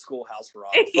brutal Schoolhouse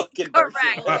Rock. Correct. Fucking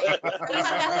version.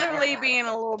 he's literally being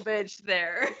a little bitch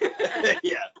there.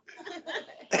 Yeah.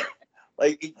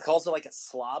 Like he calls her like a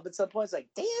slob at some point. It's like,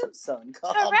 damn, son,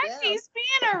 calm Correct. down. He's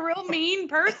being a real mean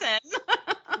person.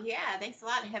 Yeah, thanks a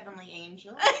lot, Heavenly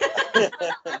Angel.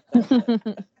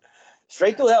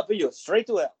 Straight to hell for you. Straight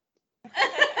to hell.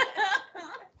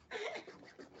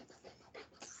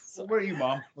 So what are you,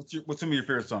 Mom? What's some of your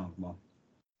favorite songs, Mom?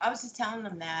 I was just telling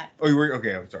them that. Oh, you were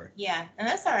okay. I'm sorry. Yeah, and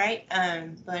that's all right.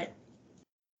 But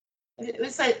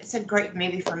it's a great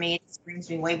movie for me. It just brings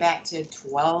me way back to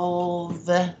 12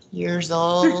 years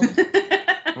old.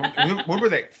 What were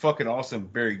that fucking awesome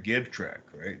Barry Gibb track,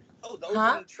 right? Oh, the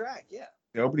opening track, yeah.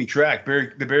 The opening track,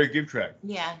 the Barry Gibb track.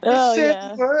 Yeah. Oh, Said yeah.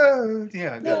 the word.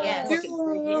 Yeah. Yes.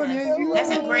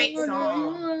 That's a great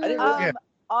song. I didn't realize,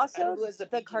 Also, realize that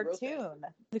the BG wrote that. cartoon.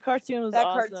 The cartoon was That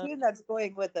awesome. cartoon that's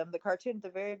going with them. The cartoon at the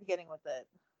very beginning with it.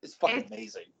 It's fucking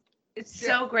amazing. It's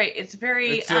so great. It's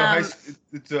very It's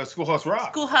Schoolhouse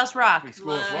Rock. Schoolhouse Rock.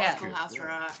 Schoolhouse Yeah. Rock. Schoolhouse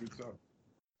Rock. Good song.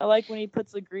 I like when he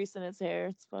puts the grease in his hair.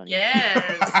 It's funny. Yes.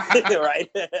 Right.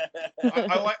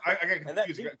 I got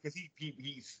confused because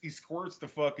he squirts the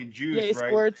fucking juice, Yeah, he right?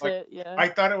 squirts Like, it. Yeah. I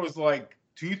thought it was like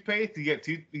toothpaste. You get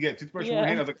toothbrush in one Yeah.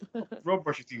 hand. I was like, throw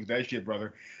brush your teeth with that shit,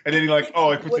 brother. And then he like,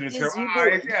 oh, he puts it in his hair. is you Ah,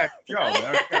 doing? yeah, Joe,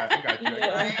 man, I got you.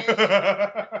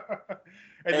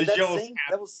 and the that jealous sing,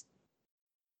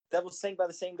 that was sang by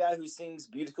the same guy who sings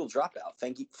 "Beautiful Dropout,"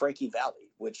 Frankie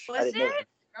Valli, which I Was didn't know. it?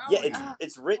 Yeah,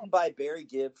 it's written by Barry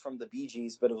Gibb from the Bee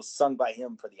Gees, but it was sung by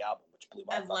him for the album, which blew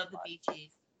my I fucking love the mind. Bee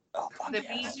Gees. Oh, fuck The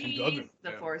yeah. Bee Who Gees, doesn't? the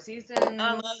Yeah. Four Seasons.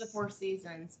 I love the Four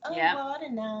Seasons. Oh, Yeah. what a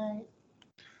night.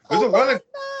 There's a lot of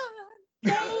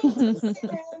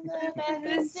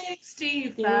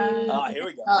 65. Oh, here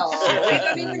we go. Oh, we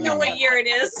don't even know what year it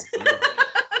is.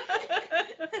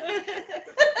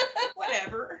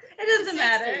 Whatever. It doesn't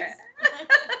matter.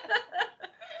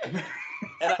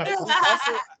 And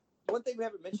also, one thing we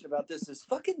haven't mentioned about this is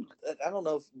fucking, I don't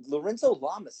know if Lorenzo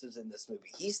Lamas is in this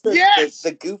movie. He's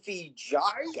the goofy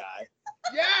jock guy.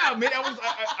 Yeah, man.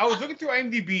 I was looking through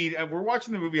IMDb and we're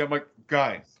watching the movie. I'm like,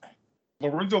 guys,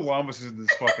 Lorenzo Lamas is in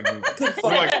this fucking movie.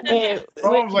 We're like, I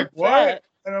was like, what?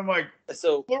 And I'm like,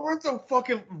 so Lorenzo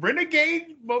fucking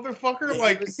renegade motherfucker.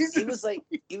 Like he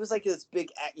was like this big,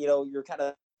 you're kind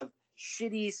of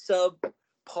shitty sub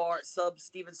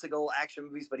Steven Seagal action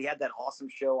movies, but he had that awesome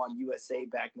show on USA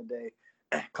back in the day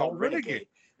called Renegade.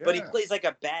 Yeah. But he plays like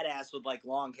a badass with like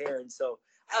long hair, and so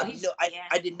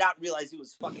I did not realize he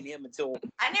was fucking him until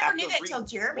I never knew that until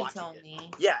Jeremy told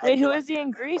me. Yeah. Wait, who is he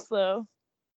in Grease though?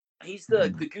 He's the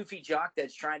goofy jock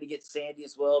that's trying to get Sandy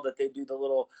as well. That they do the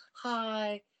little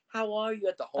hi, how are you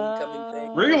at the homecoming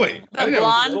thing. Really? The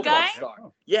blonde guy?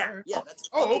 Yeah. That's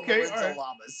okay. Lorenzo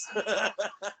Lamas.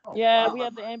 Yeah, we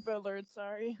have the Amber Alert.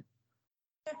 Sorry.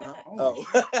 Oh.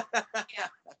 Yeah.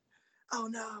 Oh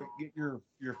no. Get your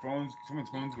phones. Someone's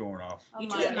phone's going off. You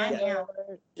turned mine down.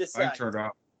 Just I turned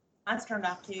off. Mine's turned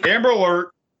off too. Amber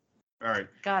Alert. All right.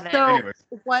 Got it. So Anyways.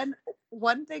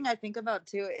 one thing I think about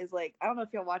too is like, I don't know if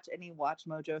you'll watch any Watch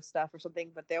Mojo stuff or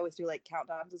something, but they always do like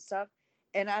countdowns and stuff.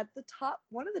 And at the top,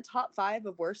 one of the top 5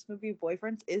 of worst movie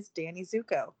boyfriends is Danny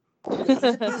Zuko.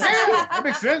 That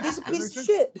makes sense. He's a piece of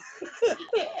shit.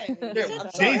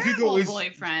 Danny Zuko is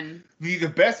boyfriend. The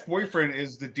best boyfriend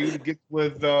is the dude who gets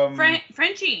with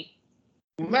Frenchie.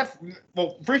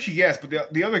 Frenchie, yes, but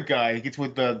the other guy gets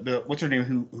with the what's her name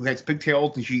who has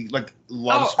pigtails and she like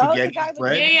loves spaghetti. The guy with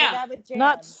bread. Jan,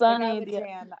 Not the Sunny. guy with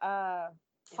Jan.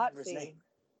 Potsy.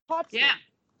 Yeah.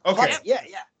 Okay. Yeah.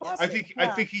 I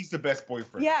think he's the best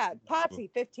boyfriend. Yeah,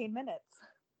 Potsy, 15 minutes.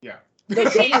 Yeah.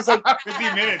 Danny's like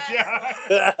 15 minutes. Yeah.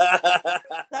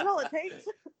 That's all it takes.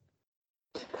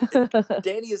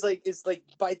 Danny is like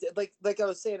I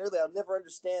was saying earlier, I'll never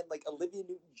understand like Olivia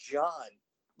Newton-John.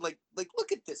 Like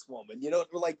look at this woman,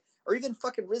 or even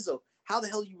fucking Rizzo. How the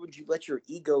hell would you let your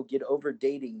ego get over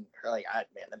dating her? Like,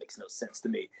 man, that makes no sense to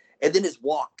me. And then his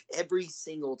walk, every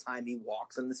single time he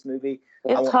walks in this movie,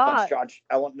 It's hot.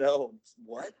 I want to know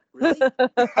what? Really?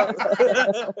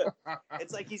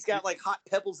 It's like he's got like hot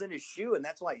pebbles in his shoe, and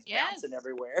that's why he's bouncing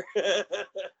everywhere.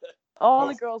 All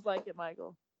the girls like it,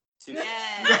 Michael. Touche.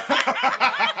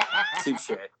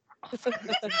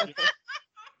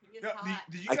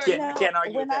 I can't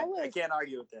argue with that. I can't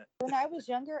argue with that. When I was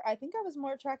younger, I think I was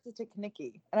more attracted to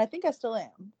Kenickie, and I think I still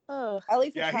am. Oh, at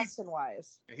least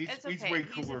attraction-wise. He's okay. way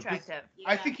cooler. Attractive.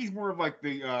 I think he's more of like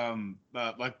the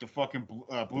fucking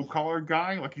blue collar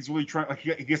guy. Like he's really trying. Like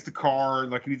he gets the car.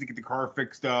 Like he needs to get the car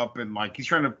fixed up, and like he's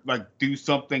trying to like do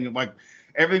something. And like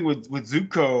everything with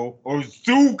Zuko or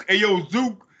Zook. Ayo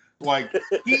Zook. Like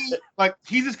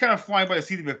he's just kind of flying by the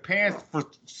seat of his pants for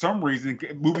some reason.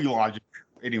 Movie logic.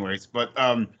 Anyways, but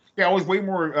I was way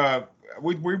more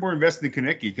invested in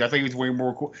Kenickie. I think he was way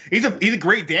more cool. He's a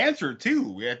great dancer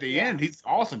too. At the end, he's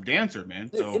an awesome dancer, man.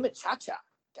 Dude, him and Cha-Cha.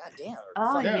 God damn.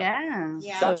 Oh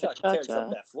yeah. Cha-Cha tears up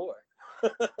that floor.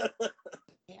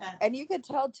 Yeah. And you could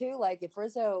tell too, like if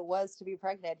Rizzo was to be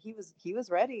pregnant, he was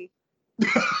ready. He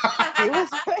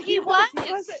wasn't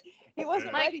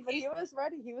ready, but he was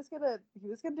ready. He was gonna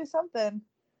do something.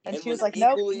 And she was like,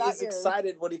 "Nope, not yours."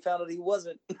 Excited when he found out he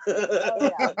wasn't.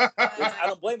 I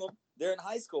don't blame him. They're in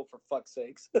high school, for fuck's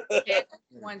sakes.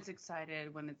 Everyone's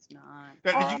excited when it's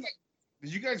not.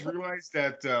 Did you guys realize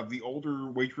that the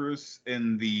older waitress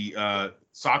in the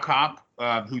sock hop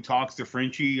who talks to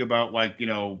Frenchie about like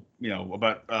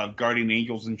about guardian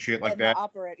angels and shit like that?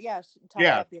 Operator,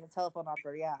 about being a telephone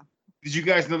operator. Yeah. Did you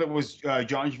guys know that was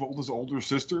John Travolta's older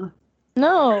sister?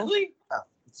 No. Really?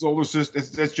 His older sister.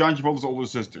 That's John Travolta's older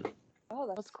sister.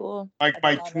 Oh, that's cool. Like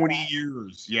by 20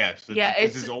 years. Yes.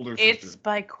 It's his older sister. It's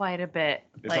by quite a bit.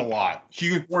 It's a lot.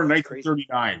 She was born in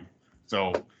 1939.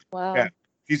 So wow. Yeah,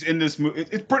 she's in this movie.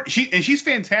 She's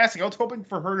fantastic. I was hoping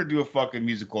for her to do a fucking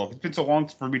musical. It's been so long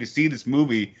for me to see this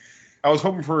movie. I was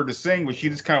hoping for her to sing, but she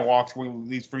just kind of walks away and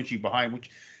leaves Frenchie behind, which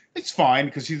it's fine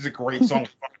because she's a great song.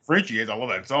 Frenchie is. I love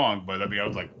that song, but I mean, I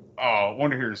was like, oh, I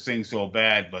want to hear her sing so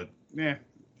bad, but yeah.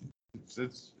 I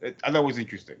thought it was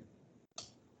interesting.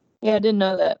 Yeah, I didn't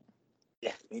know that.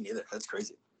 Yeah, me neither. That's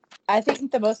crazy. I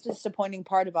think the most disappointing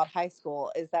part about high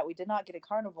school is that we did not get a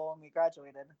carnival when we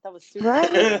graduated. That was super.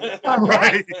 Right?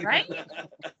 Right. Right?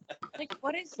 Like,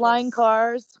 what is Flying this?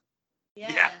 cars.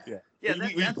 Yeah. Yeah. Yeah, We-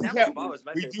 that we was have- always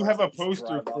my we favorite do part, have a is just poster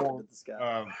drive off for into the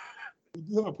sky. we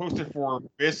do have a poster for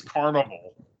Miss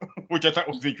Carnival, which I thought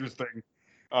was interesting.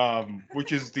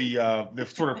 Which is the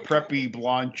sort of preppy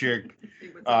blonde chick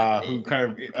who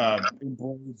kind of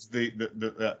embraces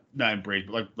the not embrace,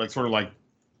 but like sort of like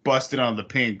busted on the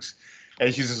pinks,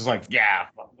 and she's just like, yeah,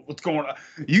 what's going on,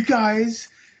 you guys?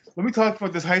 Let me talk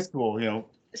about this high school. You know,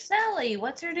 Sally,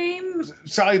 what's her name?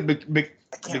 Sally I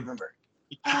can't remember.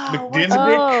 Oh, what's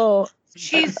McDinnick. Oh,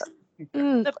 She's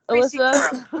mm, prissy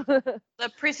Alyssa. the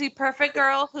prissy perfect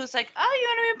girl who's like, oh, you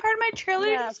want to be part of my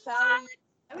cheerleading Yeah, squad?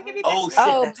 I would give you Oh, that. shit,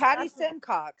 Oh, that's- Patty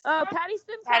Simcox. Oh, Patty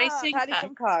Simcox. Patty Simcox. Patty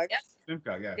Simcox. Yep.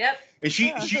 Simcox, yeah. Yep. And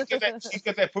she's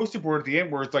got that poster board at the end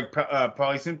where it's like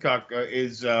Polly Simcox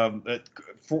is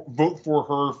vote for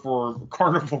her for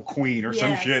Carnival Queen or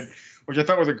some Yes. shit, which I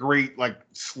thought was a great like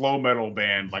slow metal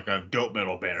band, like a dope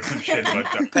metal band or some shit. But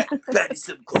Patty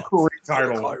Simcox. great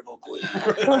title. Carnival Queen.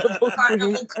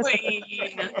 Carnival Queen.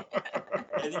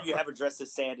 And then you have her dressed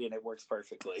as Sandy, and it works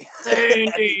perfectly.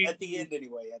 Sandy. at the end,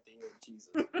 anyway. At the end, Jesus.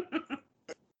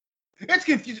 It's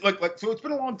confusing. Like so, it's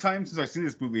been a long time since I've seen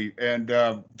this movie, and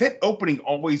that opening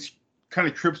always kind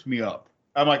of trips me up.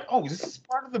 I'm like, oh, is this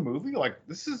part of the movie? Like,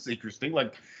 this is interesting.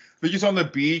 Like, they're just on the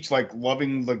beach, like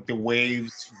loving like the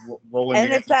waves rolling.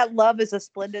 And in. it's that love is a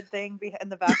splendid thing in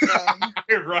the background.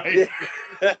 Right.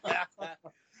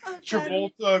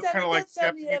 Travolta kind of like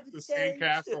stepping into the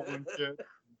sandcastle and shit.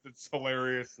 It's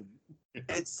hilarious.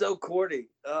 It's so corny,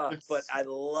 but I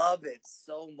love it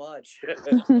so much.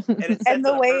 and it And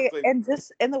the sets it way up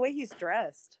perfectly. and the way he's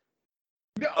dressed.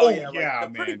 Oh like, yeah,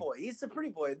 the pretty man. boy. He's the pretty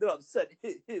boy. And then all of a sudden,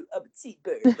 I'm a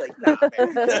T-bird. Like, nah,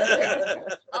 man.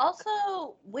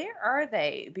 Also, where are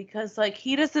they? Because like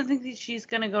he doesn't think that she's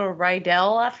gonna go to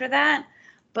Rydell after that,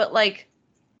 but like,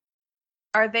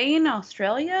 are they in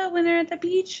Australia when they're at the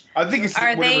beach? I think it's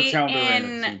Are whatever they town they're in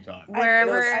in at the same time.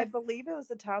 wherever? I believe it was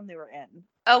the town they were in.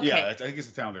 Okay. Yeah, I think it's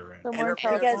the town they're in. Somewhere in her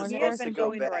parents Because were he California. has supposed to been go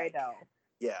going to back. Rydell.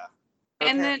 Yeah.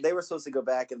 And then they were supposed to go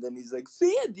back, and then he's like,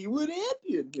 Sandy, what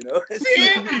happened? You know?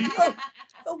 Sandy!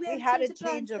 We had a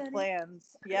change of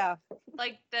plans. Yeah.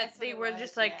 like that they were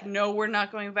just like, no, we're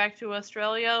not going back to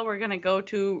Australia. We're gonna go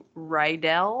to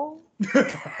Rydell.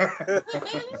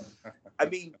 I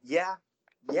mean, yeah.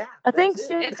 I think that's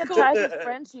she it. had ties with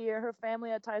Frenchie, or her family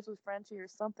had ties with Frenchie or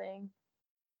something.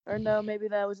 Or no, maybe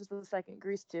that was just the second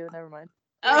Grease 2. Never mind.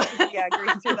 Oh, Yeah,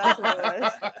 Grease 2, that's what it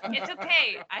was. it's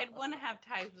okay. I'd want to have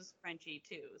ties with Frenchie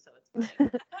too, so it's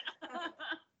fine.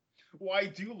 Well, I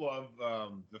do love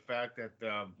the fact that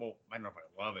well, I don't know if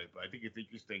I love it, but I think it's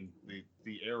interesting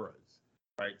the eras,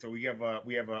 right? So we have a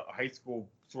high school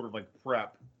sort of like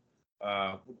prep.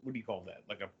 What do you call that?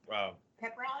 Like a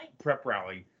Pep rally? prep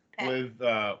rally Pep. with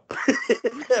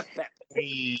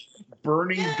a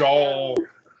burning doll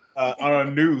on a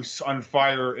noose on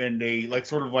fire, and they like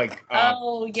sort of like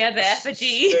Oh yeah, the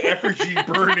effigy. the effigy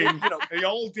burning. They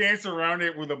all dance around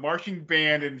it with a marching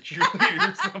band and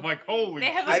cheerleaders. I'm like, holy They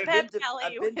have shit. a pep rally.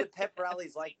 I've been to pep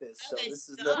rallies like this, so this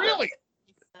is Really?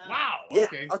 Wow. Yeah.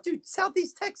 Okay. Oh, dude,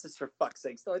 Southeast Texas, for fuck's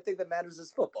sake. The only thing that matters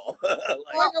is football. Well,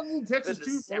 I've been in Texas been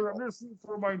to too for, several. I've been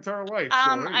for my entire life. so,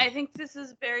 I hey. think this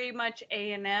is very much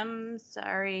A&M.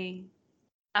 Sorry.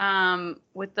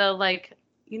 With the like,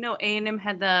 you know, A&M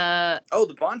had the Oh,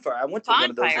 the bonfire. I went to one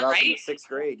of those when Bonfire, I was in the right? 6th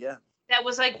grade, yeah. that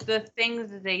was like the things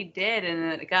that they did,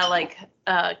 and it got like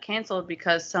canceled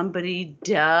because somebody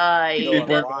died. They burned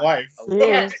the life.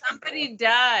 Yeah, somebody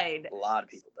died. A lot of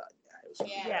people died. Yeah, it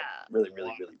was Yeah. really,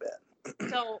 really, really bad.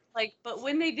 So like, but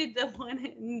when they did the one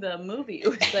in the movie, it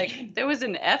was like there was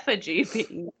an effigy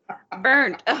being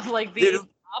burnt of like the Dude,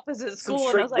 opposite Some school, and I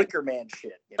straight was like, Wicker Man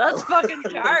shit. You know? that's fucking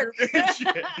dark. Shit,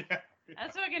 yeah.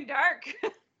 That's fucking dark.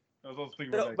 Those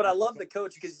things No, were but I like- love the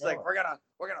coach because he's like, we're gonna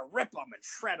rip them and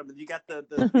shred them, and you got the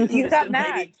You got assistant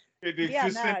Madge. lady. The Yeah,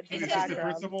 assistant- Madge the in the assistant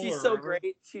background. principal She's or so whatever.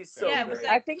 great. She's so Yeah, it great. was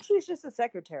I think she's just a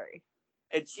secretary.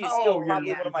 And she's Oh, still you're probably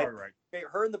right, one of my right.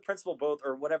 her and the principal both,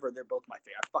 or whatever, they're both my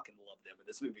favorite. I fucking love them in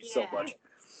this movie so Yeah. much.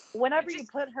 Whenever you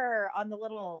put her on the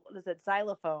little, what is it,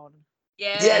 xylophone?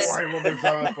 Yes. Oh, I love the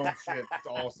xylophone shit. It's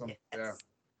awesome. Yeah.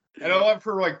 And I love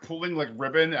her like pulling like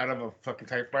ribbon out of a fucking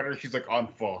typewriter. She's like, I'm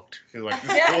fucked. She's like,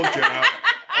 this bullshit out.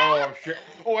 Oh shit.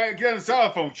 Oh, I get on the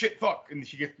xylophone. Shit, fuck. And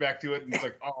she gets back to it, and it's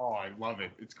like, oh, I love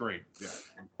it. It's great.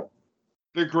 Yeah.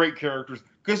 They're great characters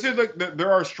because they're like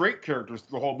there are straight characters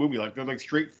through the whole movie. Like they're like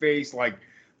straight face. Like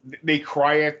they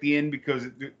cry at the end because.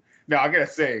 Now I gotta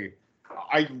say,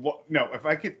 no. If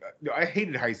I could, I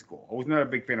hated high school. I was not a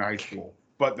big fan of high school.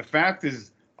 But the fact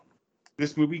is,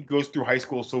 this movie goes through high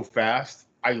school so fast.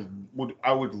 I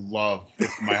would love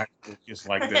if my high school was just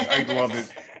like this. I'd love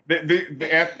it.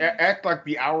 At like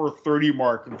the hour 30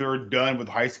 mark, they're done with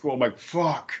high school. I'm like,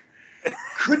 fuck.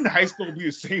 Couldn't high school be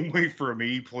the same way for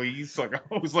me, please? Like,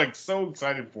 I was like so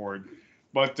excited for it.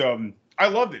 But I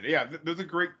loved it. Yeah, there's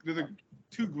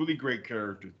two really great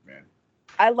characters, man.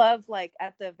 I love, like,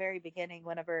 at the very beginning,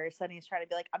 whenever Sunny's trying to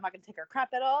be like, I'm not going to take her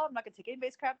crap at all. I'm not going to take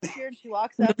anybody's crap this year. And she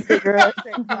walks up. Cigarette.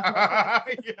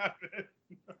 Yeah.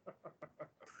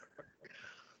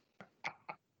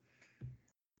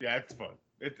 Yeah, it's fun.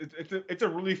 It's a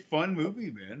really fun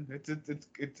movie, man.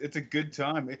 It's a good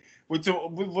time. With a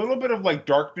little bit of like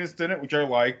darkness in it, which I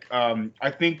like.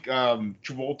 I think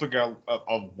Travolta got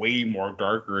a way more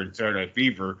darker in Saturday Night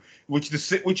Fever, which is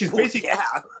basically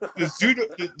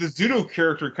the Zudo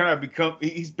character kind of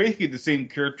he's basically the same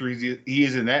character he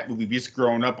is in that movie, just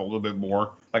growing up a little bit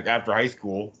more, like after high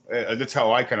school. That's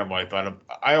how I kind of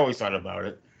I always thought about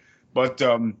it, but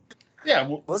yeah.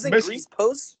 Wasn't Grease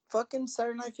post fucking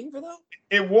Saturday Night Fever though?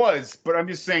 It was, but I'm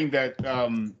just saying that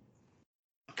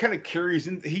kind of carries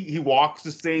in. He walks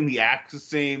the same, he acts the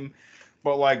same,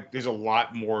 but like there's a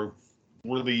lot more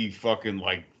really fucking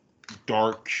like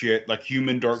dark shit, like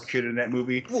human dark shit in that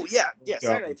movie. Well, yeah.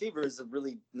 Saturday Night Fever is a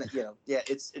really,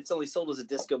 it's only sold as a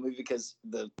disco movie because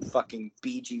the fucking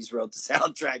Bee Gees wrote the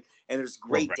soundtrack, and there's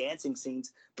great dancing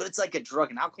scenes, but it's like a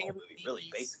drug and alcohol movie,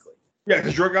 really, basically. Yeah,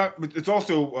 because it's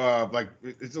also like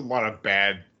it's a lot of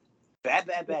bad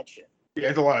shit. Yeah,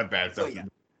 it's a lot of bad stuff.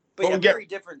 But very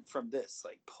different from this,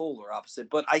 like polar opposite.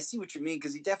 But I see what you mean,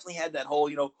 because he definitely had that whole,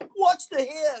 watch the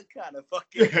hair kind of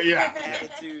fucking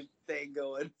attitude thing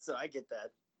going. So I get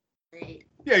that.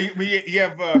 Yeah, you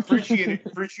have Frenchie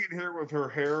hair with her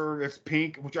hair that's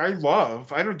pink, which I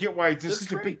love. I don't get why this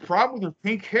is a big problem with her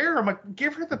pink hair. I'm like,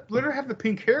 let her have the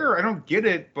pink hair. I don't get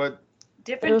it, but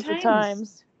different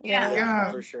times.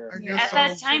 Yeah, for sure. At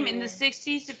that time in the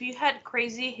 60s, if you had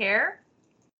crazy hair,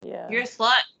 you're a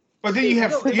slut. But then you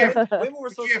have women were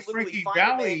supposed to literally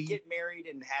find a man, get married,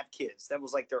 and have kids. That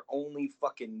was like their only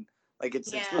fucking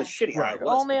it's really shitty how it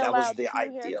was. Only that allowed was the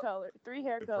idea. Three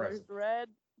hair colors: red,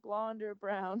 blonde, or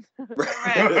brown. And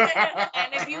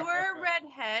if you were a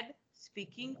redhead,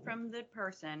 speaking from the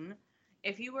person,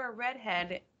 if you were a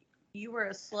redhead, you were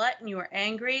a slut and you were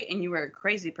angry and you were a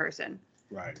crazy person.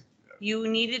 Right. You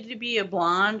needed to be a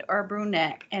blonde or a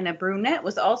brunette, and a brunette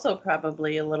was also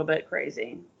probably a little bit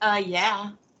crazy.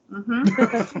 Yeah.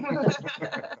 That's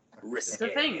the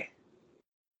thing.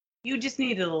 You just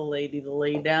needed a lady to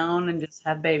lay down and just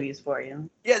have babies for you.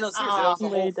 Yeah, no, seriously, that was the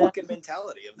whole fucking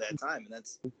mentality of that time, and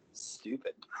that's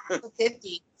stupid. The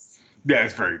 50s. Yeah,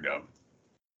 it's very dumb.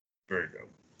 Very dumb.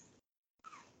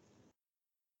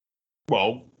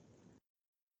 Well,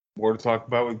 more to talk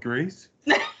about with Grease?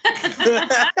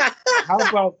 How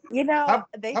about how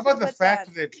about the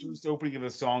fact that the first opening of the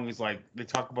song is like they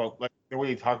talk about like the way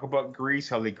they talk about Grease,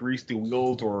 how they grease the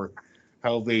wheels, or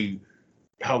how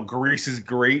Grease is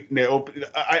great. And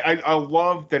I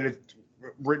love that it's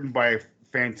written by a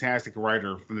fantastic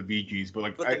writer from the Bee Gees,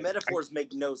 but the metaphors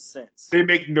make no sense. They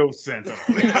make no sense at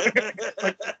all.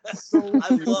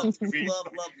 I love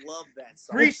that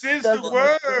song. Grease is the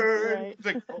word. Right. It's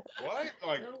like, what?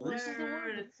 Like, Grease is the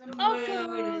word?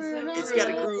 It's got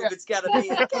a groove. It's got to be.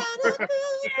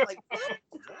 Like,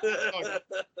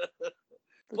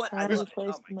 what? I just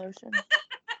motion.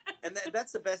 And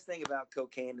that's the best thing about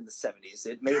cocaine in the 70s.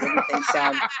 It made everything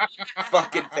sound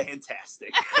fucking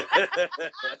fantastic.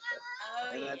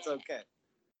 And that's okay.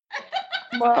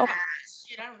 Well,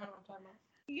 shit, I don't know what I'm talking about.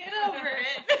 Get over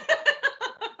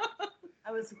it.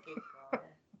 I was a kid girl.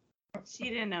 She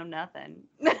didn't know nothing.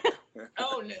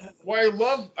 Oh no.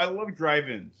 Well, I love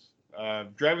drive-ins.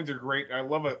 Drive-ins are great. I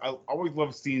always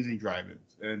love scenes in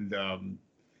drive-ins, and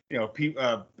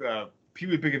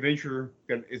Pee-wee's Big Adventure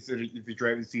is the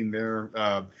driving scene there,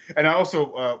 and I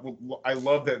also I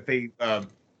love that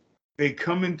they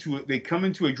come into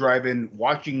a drive-in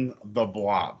watching The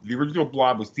Blob. The original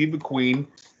Blob was Steve McQueen,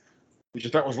 which I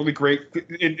thought was really great.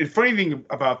 And funny thing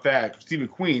about that, Steve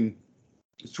McQueen,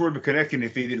 sort of a connection.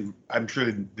 If they didn't, I'm sure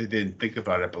they didn't think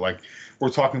about it, but like we're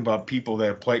talking about people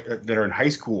that are in high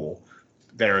school,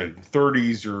 that are in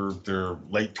 30s or their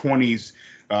late 20s.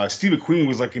 Steve McQueen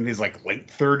was like in his like late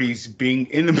 30s, being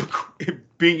in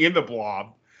the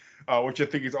Blob, which I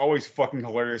think is always fucking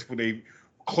hilarious. With a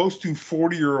close to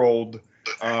 40-year-old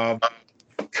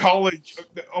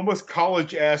almost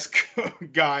college-esque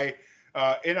guy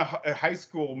in a high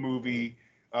school movie,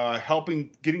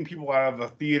 getting people out of a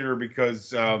theater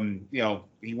because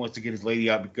he wants to get his lady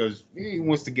out because he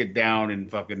wants to get down and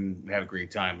fucking have a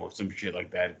great time or some shit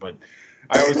like that. But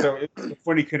I always thought it was a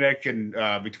funny connection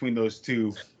between those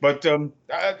two. But that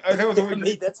was I always,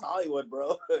 mean, that's Hollywood,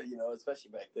 bro. You know,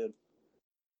 especially back then.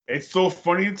 it's so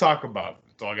funny to talk about.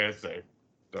 That's all I gotta say.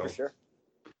 So, For sure.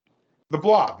 The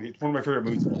Blob. It's one of my favorite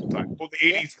movies of all time. Well, the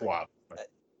 80s Blob. But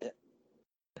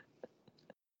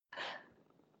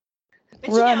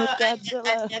Run, you know, it's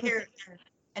Godzilla.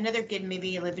 another good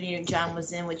movie Olivia Newton-John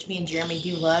was in, which me and Jeremy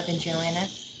do love, and Joanna,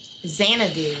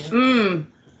 Xanadu.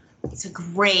 It's a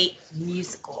great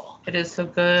musical. It is so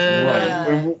good. Right.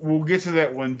 And we'll get to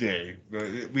that one day.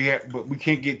 But we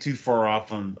can't get too far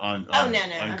off on no, I'm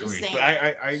just Grease. saying. But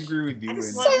I agree with you. I just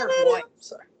and- love her voice.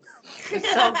 Sorry.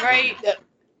 It's so great.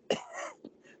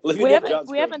 Olivia We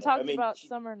Newton-John's haven't great, talked I mean, about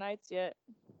Summer Nights yet.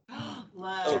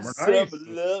 Love. Summer Nights.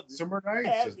 love. Summer Nights.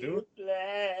 Let's do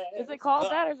it. Is it called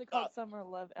that or is it called Summer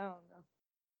Love? I don't know.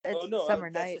 It's Oh no,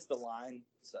 Summer that's Nights. just the line.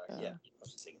 Sorry, yeah, I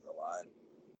was just singing the line.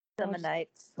 Summer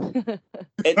Nights. And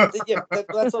yeah,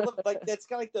 that's all, like that's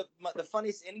kind of like the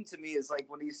funniest ending to me is like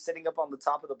when he's sitting up on the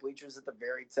top of the bleachers at the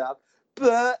very top.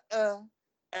 But oh,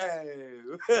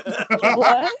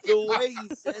 What? the way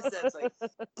he says that's like,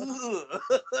 ugh.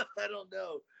 I don't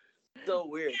know, so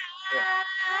weird. Yeah.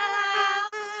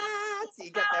 So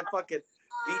you got that fucking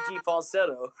BG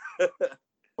falsetto.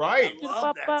 Right. I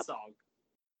love that song.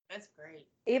 That's great.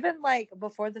 Even like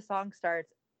before the song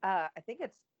starts, I think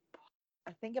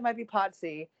it might be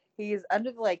Potsy. He's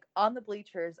under the, like on the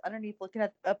bleachers underneath looking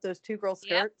up those two girl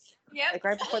skirts. Yep. Like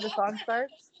right before the song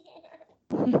starts.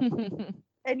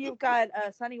 And you've got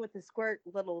Sonny with his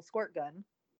little squirt gun.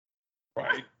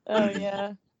 Right. Oh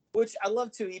yeah. Which I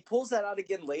love too. He pulls that out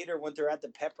again later when they're at the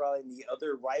pep rally and the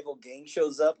other rival gang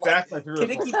shows up. Like, That's my favorite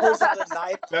Kaneki part. pulls out the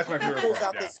knife. That's my favorite Pulls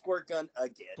part, out yeah. the squirt gun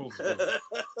again. Pulls it out.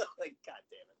 Like, God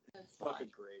damn it. That's fucking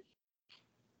great.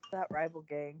 That rival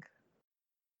gang.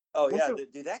 Oh, yeah. Also-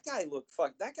 Dude, that guy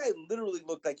that guy literally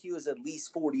looked like he was at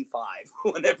least 45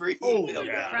 whenever he filmed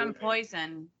that. From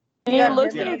Poison. He Yeah,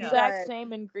 looks yeah. the exact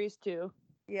same in Grease too.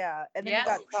 Yeah, and then Yeah. you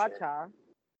got Oh, Cha-Cha.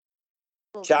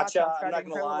 Little Cha-Cha, I'm not starting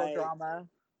gonna her little lie. drama.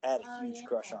 I had a huge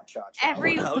crush on Cha-Cha.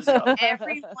 Everyone when I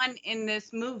was young. in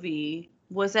this movie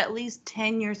was at least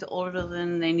 10 years older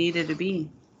than they needed to be.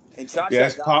 And Cha-Cha Yeah,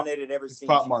 it's pop- dominated every it's scene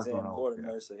pop she Mark was in. Ronald, Lord of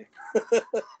yeah. mercy.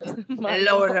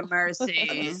 Lord of I'm mercy.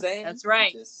 just saying. That's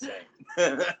right. Just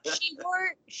saying.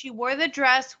 She wore the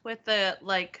dress with the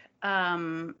like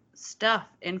stuff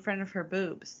in front of her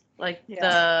boobs. Like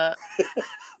Yeah.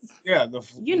 Yeah.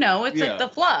 it's yeah. like the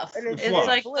fluff. And It's fluff.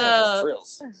 like blue. the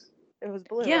Frills. It was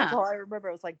blue. Yeah. That's all I remember.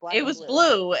 It was like black. it and was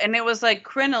blue and it was like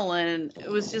crinoline. It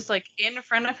was just like in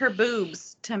front of her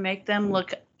boobs to make them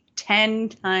look 10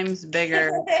 times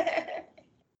bigger.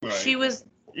 Right. She was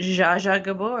Zsa Zsa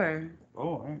Gabor.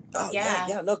 Oh, right. Oh yeah.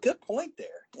 Yeah. No, good point there.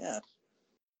 Yeah.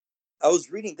 I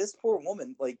was reading this poor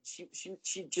woman, like she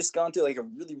just gone through like a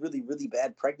really, really, really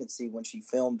bad pregnancy when she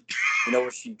filmed,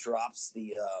 where she drops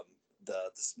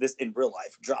this in real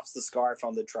life, drops the scarf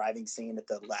on the driving scene at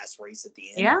the last race at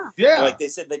the end. Yeah. Yeah. Like they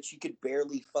said that she could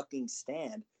barely fucking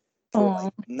stand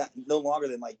for like no longer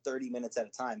than like 30 minutes at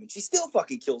a time. And she still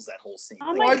fucking kills that whole scene.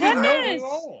 Oh Like, my I didn't know that goodness. at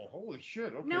all. Holy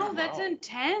shit. Okay. No, that's wow.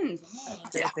 intense.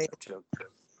 yeah.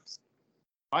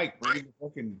 Mike, bring the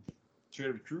fucking shit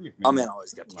of truth with me. Oh man, I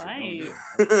always got the Right.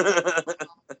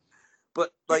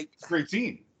 But like, It's a great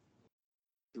scene.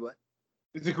 what?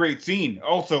 It's a great scene.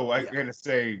 Also, I gotta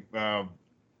say,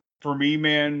 for me,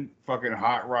 man, fucking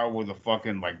Hot Rod with a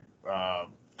fucking like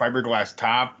fiberglass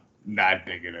top, not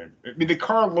digging it. I mean, the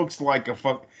car looks like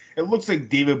it looks like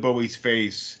David Bowie's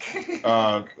face,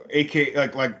 aka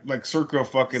like circa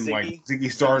fucking like Ziggy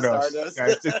Stardust. Stardust.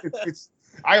 Yeah, it's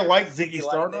I like Ziggy Ziggy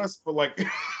Stardust, but like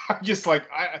I'm just like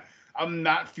I'm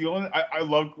not feeling it. I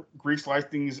love Grease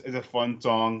Lightning is a fun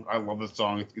song. I love the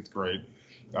song. It's great.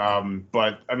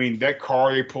 But I mean that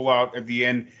car they pull out at the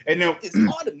end, and now It's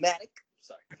automatic.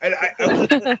 Sorry. and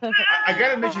I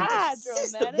gotta mention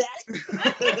this.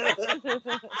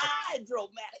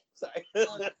 Hydromatic. Sorry.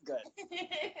 Go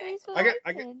ahead.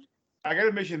 I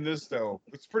gotta mention this though.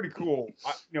 It's pretty cool.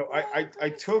 I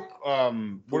took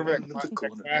whatever that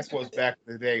class was back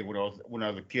in the day when I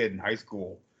was a kid in high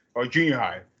school or junior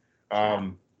high.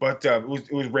 But it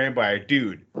was ran by a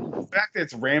dude. The fact that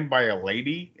it's ran by a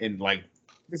lady and like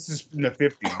this is in the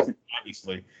 50s,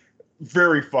 obviously,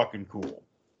 very fucking cool.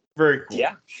 Very cool.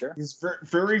 Yeah, sure. He's very,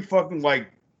 very fucking like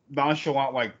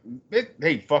nonchalant, like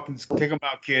hey, fucking take him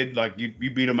out, kid. Like you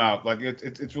beat him out. Like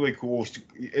it's really cool.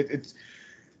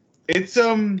 It's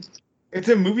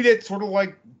a movie that sort of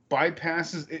like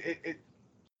bypasses it.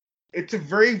 It's a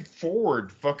very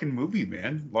forward fucking movie,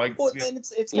 man. Like, well, and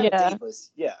it's kind of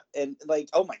dateless, yeah. And like,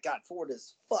 oh my god, forward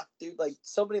as fuck, dude. Like,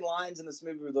 so many lines in this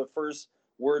movie were the first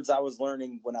words I was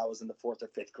learning when I was in the 4th or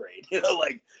 5th grade. You know,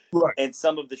 like, right. And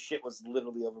some of the shit was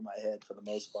literally over my head for the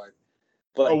most part.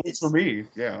 But it's for me,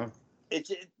 yeah.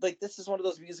 It's like this is one of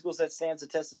those musicals that stands the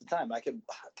test of time. God,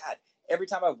 every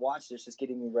time I've watched it, it's just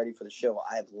getting me ready for the show.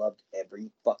 I have loved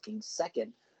every fucking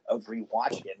second of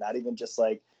rewatching it. Not even just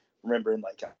like remembering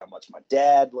like how much my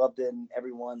dad loved it and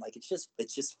everyone. Like it's just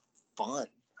fun,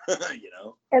 you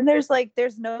know. And there's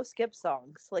no skip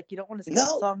songs. Like you don't want to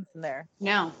skip songs in there.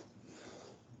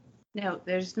 No,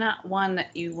 there's not one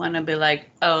that you want to be like,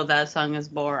 oh, that song is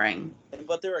boring.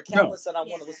 But there are countless that I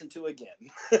want to listen to again.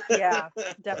 Yeah,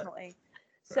 definitely.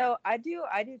 So I do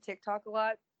TikTok a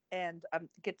lot, and I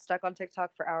get stuck on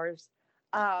TikTok for hours.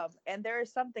 And there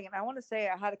is something, and I want to say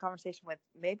I had a conversation with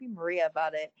maybe Maria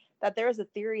about it, that there is a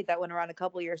theory that went around a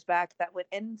couple years back that when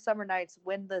in Summer Nights,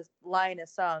 when the line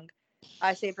is sung,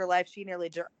 I saved her life, she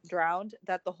nearly drowned,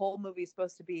 that the whole movie is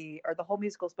supposed to be, or the whole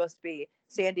musical is supposed to be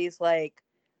Sandy's like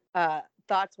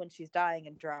thoughts when she's dying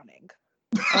and drowning.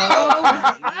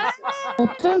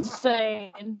 That's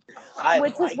insane.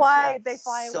 Which is why they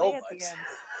fly away at the end.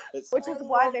 Which is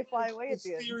why they fly away at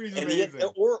the end. And yet,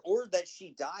 or that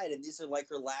she died, and these are like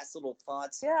her last little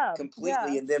thoughts,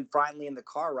 completely, and then finally in the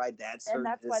car ride, that's her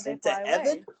descent to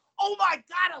heaven. Oh my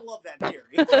God, I love that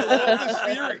theory. This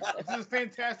is a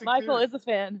fantastic. Michael theory. is a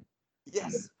fan.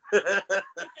 Yes.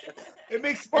 It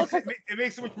makes so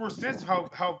much more sense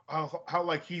how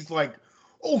like he's like,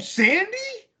 oh, Sandy,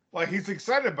 like he's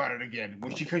excited about it again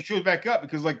when she shows back up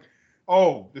because like,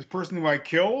 oh, this person who I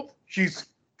killed, she's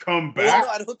come back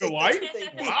to life.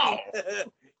 Wow.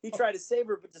 He tried to save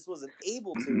her, but just wasn't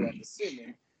able to. I'm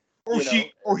assuming.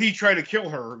 Or he tried to kill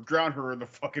her, drown her in the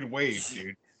fucking waves,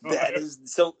 dude. That is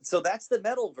so. That's the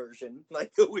metal version,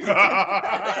 like we.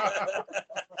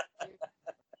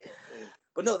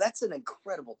 But no, that's an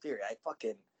incredible theory.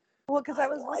 Well, because I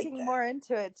was looking more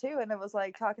into it too, and it was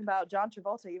like talking about John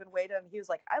Travolta even weighed in. He was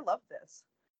like, "I love this."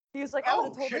 He was like, "I would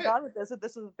have totally gone with this if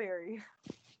this was a theory."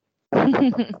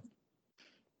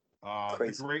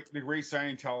 The great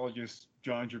Scientologist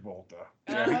John Travolta.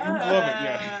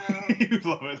 Yeah, you'd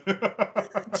love it.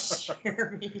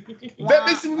 That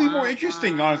makes the movie more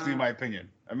interesting, honestly, in my opinion.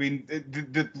 I mean,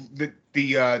 the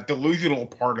delusional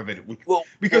part of it,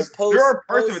 because there are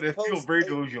parts of it that feel very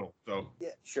delusional. So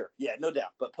yeah, sure, yeah, no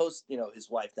doubt. But post,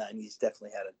 his wife dying, he's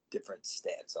definitely had a different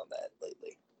stance on that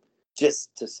lately.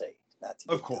 Just to say, not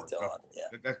to. Of course, yeah.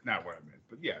 That's not what I meant,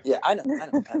 but yeah. Yeah, I know.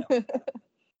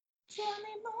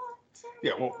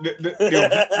 Yeah, well,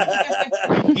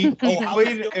 he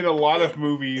played in a lot of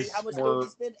movies. How much did he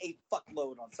spend? A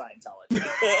fuckload on Scientology.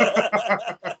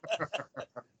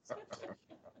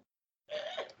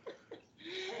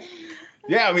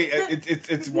 Yeah, I mean,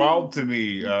 it's wild to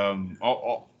me.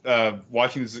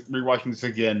 Rewatching this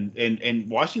again, and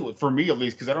watching it for me at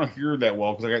least, because I don't hear that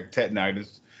well because I got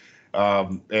tetanitis,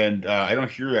 and I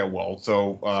don't hear that well.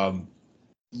 So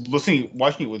watching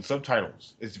it with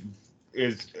subtitles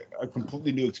is a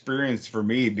completely new experience for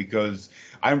me because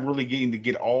I'm really getting to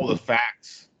get all the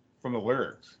facts from the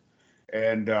lyrics.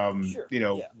 And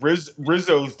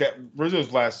Rizzo's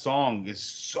last song is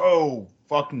so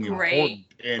fucking important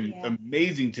and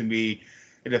amazing to me.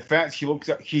 And the fact she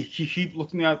keeps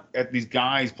looking at these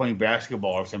guys playing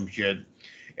basketball or some shit,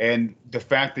 and the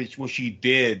fact that what she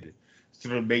did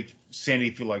sort of make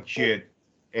Sandy feel like shit.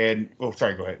 And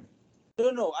sorry, go ahead.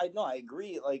 No, I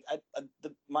agree. Like,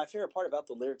 my favorite part about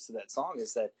the lyrics of that song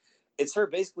is that it's her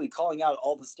basically calling out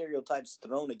all the stereotypes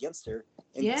thrown against her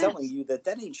and telling you that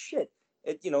ain't shit.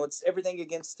 It's everything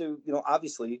against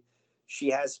obviously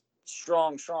she has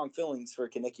strong feelings for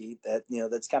Kenickie that,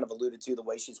 that's kind of alluded to the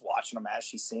way she's watching him as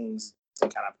she sings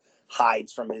and kind of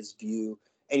hides from his view.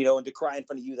 And, and to cry in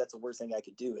front of you, that's the worst thing I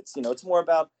could do. It's, it's more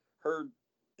about her,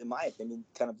 in my opinion,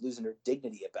 kind of losing her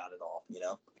dignity about it all,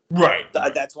 Right.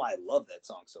 That's why I love that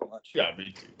song so much. Yeah,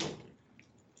 me too.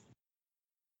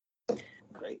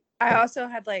 Great. I also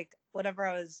had whenever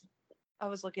I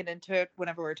was looking into it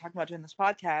whenever we were talking about doing this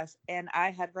podcast, and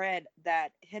I had read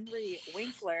that Henry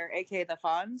Winkler, aka the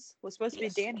Fonz, was supposed to be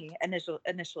Danny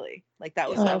initially. Like that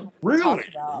was really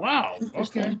wow.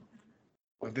 Okay.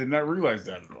 I did not realize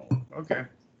that at all. Okay.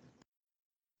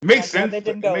 Makes sense. They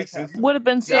didn't go. Makes sense. Would have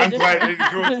been so. I'm glad they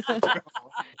didn't go. That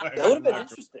would have been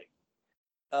interesting.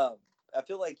 I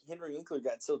feel like Henry Winkler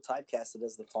got so typecasted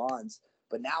as the Fonz,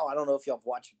 but now I don't know if y'all have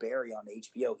watched Barry on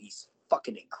HBO. He's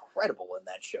fucking incredible in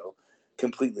that show.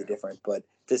 Completely different, but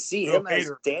to see him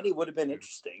as Danny would have been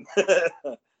interesting. Yeah,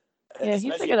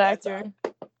 he's a good actor.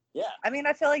 Yeah. I mean,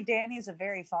 I feel like Danny's a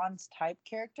very Fonz type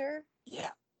character. Yeah.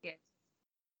 Yes.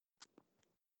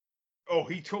 Oh,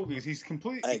 he totally is. He's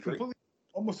completely.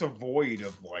 almost a void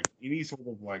of like any sort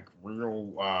of like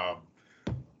real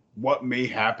what may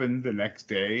happen the next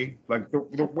day. Like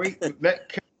the way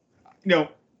that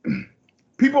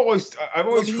people always I've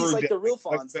always he's heard like that, the real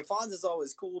Fonz. like, The Fonz is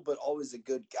always cool, but always a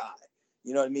good guy.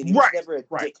 You know what I mean? He was never a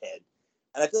dickhead.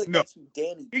 And I feel like that's who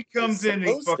Danny he comes in and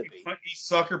he supposed to be. he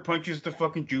sucker punches the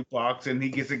fucking jukebox and he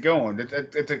gets it going.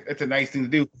 It's a nice thing to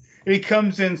do. And he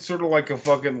comes in sort of like a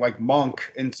fucking like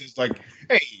monk and says like,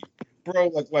 "Hey, bro,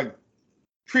 like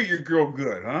treat your girl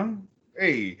good, huh?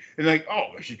 Hey," and like, "Oh,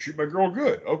 I should treat my girl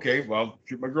good. Okay, well,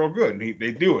 treat my girl good." And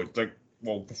they do it. It's like,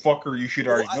 well, fucker, you should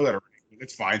already know that already.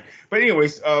 It's fine. But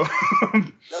anyways, well,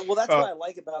 that's what I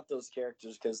like about those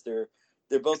characters because they're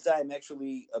both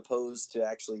diametrically opposed to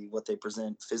actually what they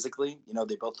present physically. You know,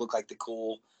 they both look like the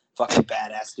cool fucking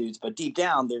badass dudes, but deep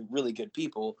down they're really good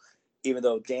people. Even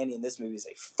though Danny in this movie is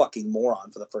a fucking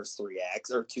moron for the first 3 acts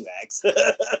or 2 acts.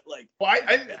 Like, well,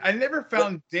 I never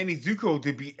found Danny Zuko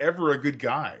to be ever a good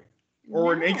guy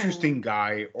or an interesting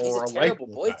guy or he's a a terrible likable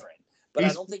boyfriend. guy. But I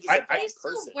don't think he's a bad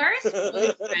person. Worst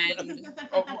boyfriend.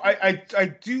 I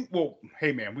do. Well,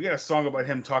 hey man, we got a song about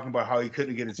him talking about how he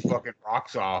couldn't get his fucking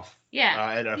rocks off.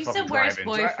 Yeah, at a he's fucking the worst drive-in. So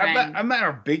boyfriend. I'm not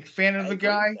a big fan of the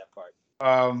guy.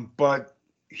 But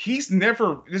he's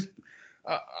never just.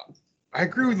 I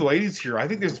agree with the ladies here. I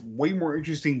think there's way more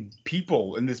interesting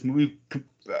people in this movie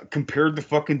compared to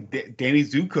fucking Danny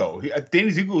Zuko.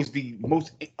 Danny Zuko is the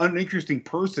most uninteresting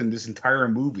person in this entire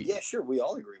movie. Yeah, sure. We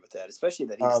all agree with that, especially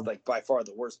that he's like by far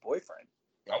the worst boyfriend.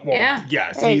 Well,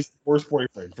 yes, he's the worst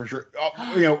boyfriend for sure.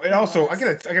 And also I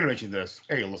gotta mention this.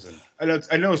 Hey, listen,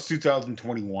 I know it's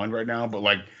 2021 right now, but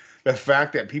like the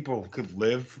fact that people could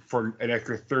live for an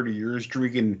extra 30 years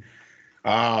drinking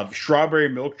strawberry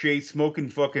milkshake, smoking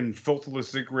fucking filterless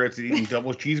cigarettes, and eating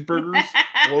double cheeseburgers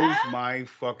blows my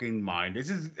fucking mind.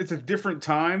 It's a different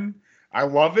time. I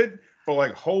love it, but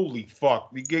like, holy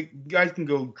fuck, you guys can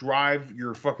go drive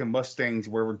your fucking Mustangs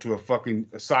wherever to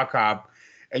a sock hop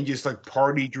and just like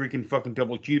party drinking fucking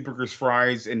double cheeseburgers,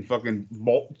 fries, and fucking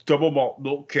double malt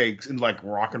milkshakes and like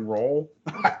rock and roll.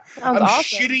 I'm awesome.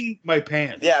 shitting my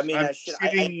pants. Yeah, I mean,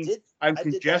 I'm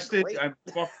congested. I'm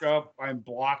fucked up. I'm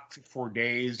blocked for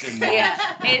days. And Yeah,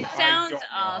 it I sounds don't know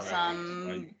how that awesome,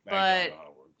 works. I don't but know how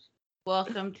it works.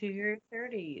 welcome to your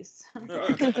 30s.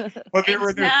 But they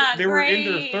were not in their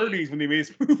great. 30s when they made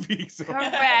this movie. So,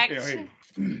 Correct. hey.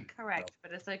 Correct,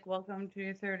 but it's like welcome to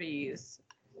your 30s.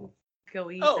 Go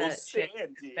eat Oh, that shit.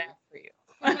 Sandy. It's bad for you.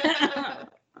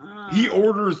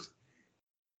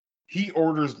 He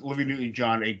orders Olivia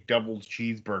Newton-John a double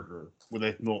cheeseburger with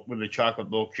a chocolate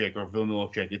milkshake or vanilla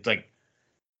milkshake. It's like,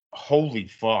 holy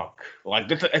fuck! Like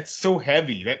that's so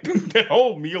heavy. That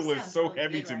whole meal is so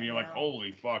heavy to me. I'm like,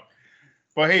 holy fuck!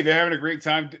 But hey, they're having a great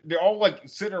time. They're all like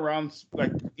sitting around,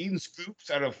 like eating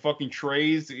scoops out of fucking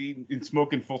trays, and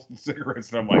smoking full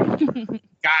cigarettes. And I'm like,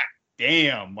 God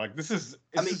damn! Like this is.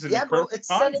 I mean, an yeah, bro, incredible it's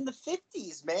time. set in the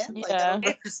 50s, man. Like, I don't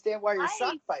understand why you're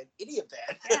shocked by any of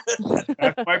that.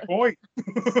 That's my point.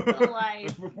 Life.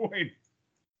 That's my point.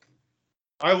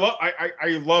 I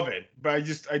love it, but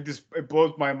it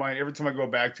blows my mind every time I go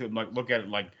back to it and like look at it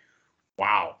like,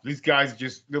 wow, these guys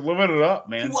they're living it up,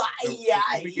 man. Why?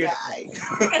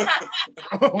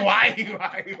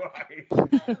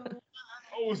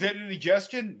 Oh, is that an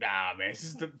indigestion? Nah, man. This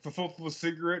is the filthless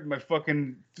cigarette and my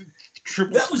fucking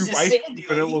triple That was scoop just ice Sandy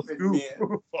vanilla uneven,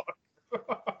 scoop.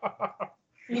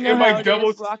 You know And my how it double-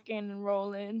 is, rocking and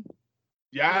rolling.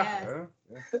 Yeah.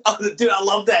 Oh, dude, I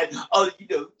love that. Oh, you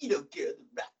know, get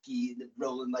the Rocky and the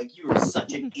rolling like you are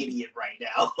such an idiot right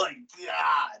now. Like,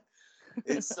 God,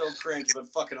 it's so cringe, but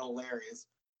fucking hilarious.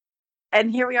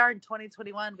 And here we are in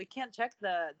 2021. We can't check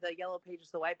the yellow pages,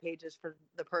 the white pages for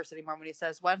the purse anymore when he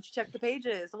says, why don't you check the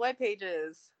pages, the white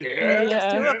pages? Yeah.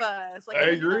 There's 2 of us. Like, I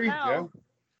agree. Yeah.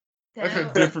 That's a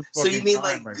different So fucking you mean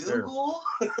time like right Google?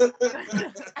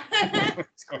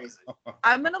 It's crazy.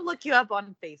 I'm going to look you up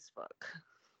on Facebook.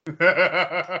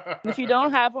 there. If you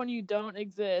don't have one, you don't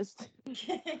exist.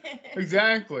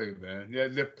 Exactly, man. Yeah,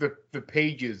 the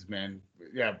pages, man.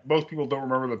 Yeah, most people don't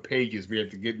remember the pages. We have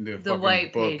to get into The fucking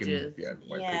white book pages. and the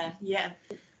white Yeah, pages. yeah.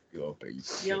 Yellow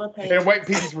pages. Yellow pages. And white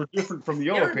pages were different from the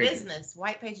They yellow were pages. business.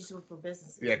 White pages were for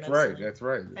businesses. Yeah, that's mostly. right. That's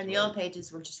right. And the yellow pages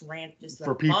were just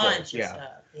For a people, bunch yeah. of stuff.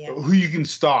 Yeah. Who you can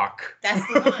stalk. That's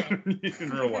the line. In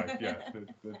real life, yeah,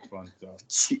 that's fun stuff.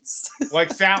 Jeez.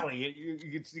 Like Sally,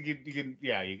 you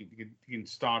can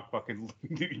stalk fucking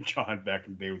John back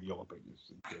in the day with yellow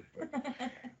pages.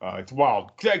 It's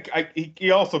wild.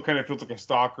 He also kind of feels like a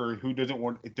stalker who doesn't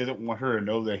want her to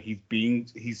know that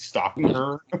he's stalking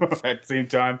her at the same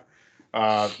time.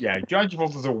 Yeah, John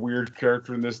Travolta's a weird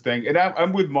character in this thing, and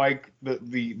I'm with Mike.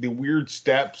 The weird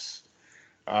steps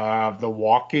The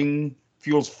walking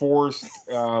feels forced.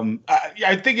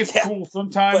 I think it's cool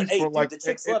sometimes. But hey, for dude, like the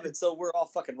chicks love it, so we're all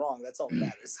fucking wrong. That's all that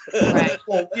matters. Right.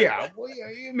 Well, yeah,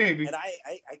 maybe. And I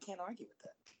can't argue with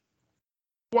that.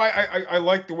 Well, I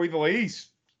like the way the ladies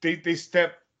they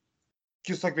step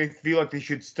just like they feel like they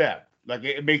should step. Like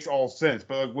it makes all sense.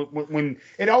 But like when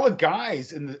and all the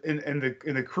guys in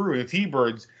the crew, the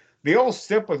T-Birds, they all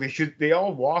step like they should. They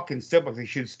all walk and step like they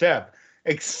should step.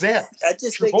 Except I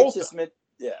just think Travolta. it's just meant.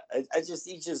 Yeah,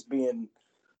 he's just being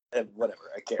whatever.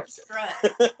 I can't.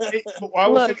 I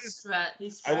will say Look, this. Strut.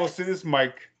 He's I will strut. say this,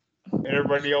 Mike, and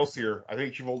everybody else here. I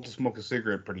think Travolta smoked a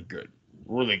cigarette pretty good,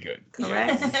 really good.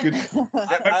 Correct. Good.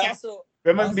 I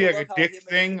That might also be like love a how dick him and-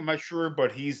 thing. I'm not sure,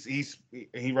 but he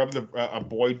rubbed a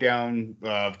boy down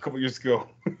a couple years ago.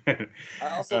 I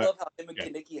also love how him and yeah.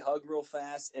 Kaneki hug real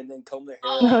fast and then comb their hair.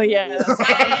 Oh, yeah.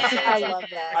 I love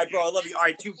that. All right, bro, I love you. All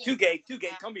right, two gay,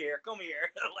 come here.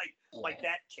 like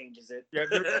that changes it. Yeah,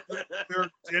 their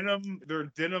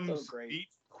denim So great. eat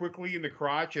quickly in the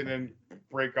crotch and then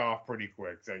break off pretty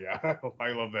quick. So yeah, I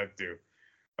love that too.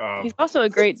 He's also a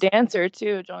great dancer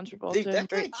too, John Travolta. Dude, that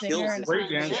Great guy kills singer. it. And Great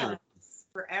dancer,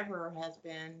 Forever has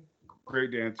been.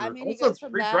 great dancer. I mean, he Also, goes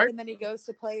from great that, driver. and then he goes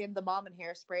to play in The Mom and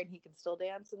Hairspray, and he can still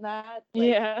dance in that.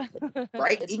 Yeah.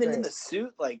 Right? It's Even in great. the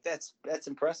suit, like that's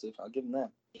impressive. I'll give him that.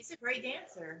 He's a great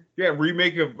dancer. Yeah,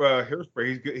 remake of Hairspray.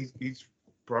 He's good. He's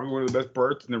probably one of the best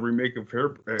parts in the remake of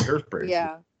Hairspray.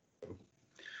 Yeah,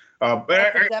 But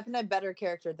that's a definite better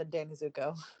character than Danny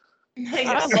Zuko.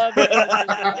 I love it.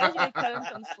 I need to cut him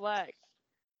some slack.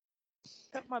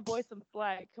 Cut my boy some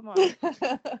slack. Come on.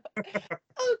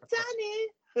 Oh, Danny.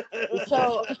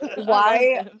 So I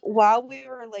love him. while we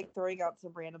were like throwing out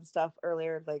some random stuff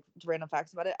earlier, like random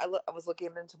facts about it, I was looking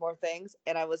into more things,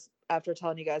 and I was, after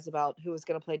telling you guys about who was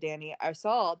going to play Danny, I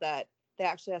saw that they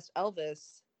actually asked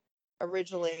Elvis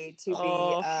originally to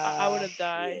Oh, be I would have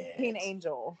died. Teen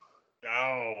Angel.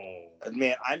 no.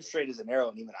 Man, I'm straight as an arrow,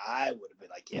 and even I would have been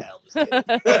like, yeah,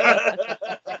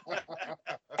 Elvis.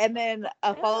 And then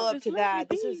a follow up Elvis, to let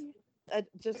that, me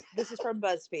this is from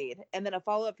BuzzFeed, and then a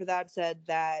follow up for that said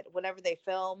that whenever they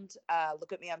filmed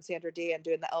Look at Me, I'm Sandra Dee and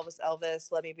doing the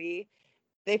Elvis Let Me Be,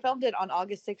 they filmed it on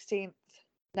August 16th,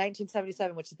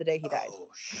 1977, which is the day he died. Oh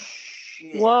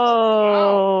shit.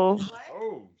 Whoa.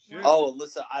 Oh shit. Oh,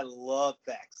 Alyssa, I love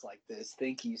facts like this.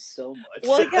 Thank you so much.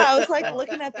 Well, yeah, I was like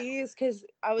looking at these because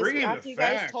I was, Bring in the after you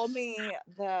guys facts. told me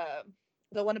the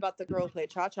one about the girl who played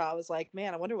Cha-Cha, I was like,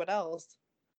 man, I wonder what else.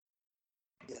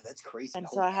 Yeah, that's crazy. And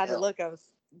so Holy I had to hell. look. I was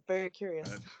very curious.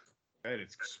 That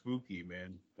is spooky,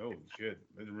 man. Oh shit.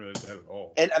 I didn't realize that at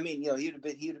all. And I mean, he'd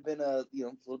have been a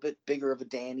little bit bigger of a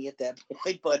Danny at that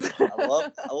point. But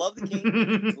I love the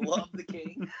king. Love the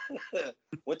king.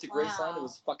 Went to Graceland. It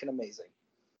was fucking amazing.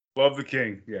 Love the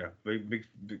King. Yeah,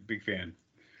 big fan.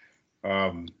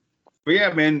 But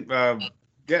yeah, man.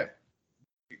 Yeah,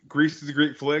 Grease is a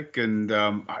great flick, and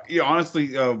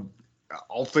honestly,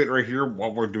 I'll say it right here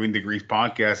while we're doing the Grease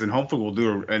podcast, and hopefully we'll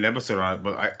do an episode on it.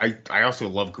 But I also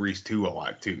love Grease 2 a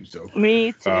lot too. So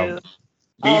Me too. Me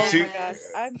Oh too. my gosh,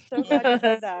 I'm so glad you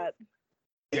said that.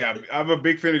 Yeah, I'm a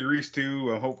big fan of Grease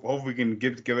 2. I hope we can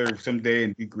get together someday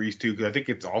and do Grease 2 because I think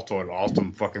it's also an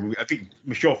awesome fucking movie. I think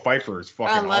Michelle Pfeiffer is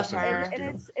fucking love awesome. her. in Grease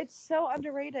And 2. it's so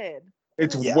underrated.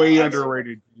 It's Yeah, way absolutely.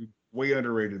 underrated. Dude. Way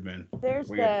underrated, man. There's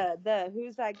Way the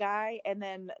who's that guy, and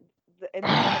then and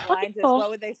then one of the lines is, Michael. what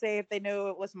would they say if they knew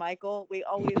it was Michael? We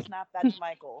always snap that to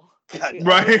Michael. God, We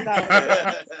Right. always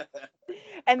snap it.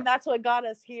 And that's what got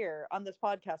us here on this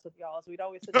podcast with y'all. Is we'd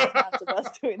always send snaps of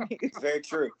us doing these. Very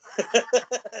true.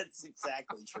 That's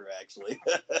exactly true, actually.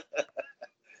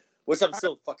 Which I'm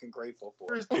so fucking grateful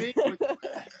for. He's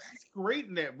great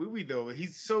in that movie, though.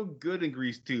 He's so good in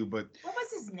Grease 2, but What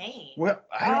was his name? well,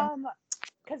 I don't.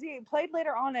 Because he played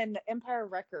later on in Empire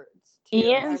Records. Too.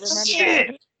 Ian I remember Shit.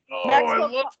 that. Oh, Maxwell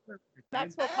I love.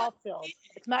 Maxwell Caulfield.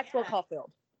 It's Maxwell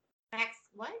Caulfield. Max,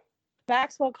 what?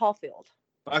 Maxwell Caulfield.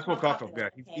 Maxwell Caulfield, yeah,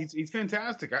 he's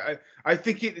fantastic. I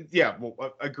think it. Yeah, well,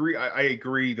 I agree. I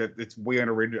agree that it's way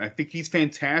underrated. I think he's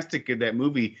fantastic in that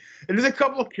movie. And there's a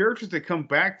couple of characters that come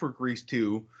back for Grease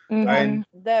 2. Mhm. And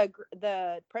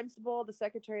The principal, the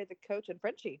secretary, the coach, and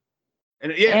Frenchie.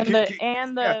 yeah,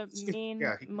 and the mean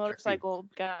yeah, motorcycle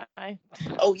guy.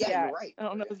 Oh yeah, Yeah. you're right. I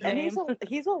don't know his And name.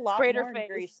 he's a lot Greater more in face.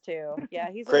 Grease too. Yeah,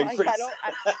 he's Great I face.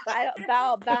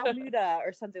 don't Balmuda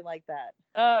or something like that.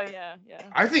 Oh yeah, yeah.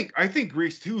 I think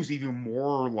Grease 2 is even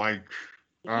more like.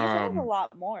 He has a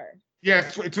lot more. Yeah,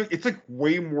 it's like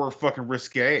way more fucking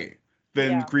risque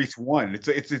than Yeah. Grease 1.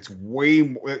 It's way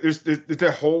more. There's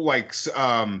a whole like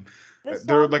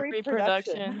They're like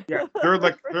reproduction. yeah, they're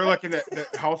like in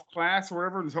that health class or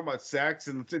whatever, and talking about sex,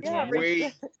 and it's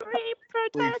way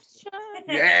reproduction.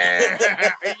 Yeah,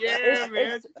 yeah, It's-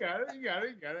 man, you got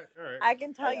it. All right. I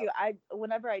can tell you,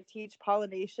 whenever I teach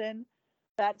pollination,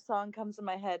 that song comes in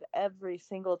my head every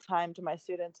single time to my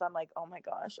students. I'm like, oh my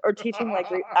gosh. Or teaching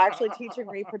actually teaching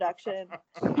reproduction.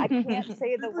 I can't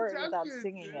say the word without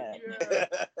singing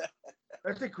it.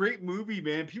 That's a great movie,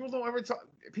 man. People don't ever talk.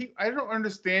 I don't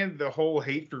understand the whole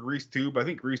hate for Grease 2, but I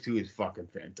think Grease 2 is fucking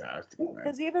fantastic, man.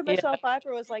 Because even Michelle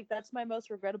Pfeiffer was like, "That's my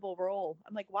most regrettable role."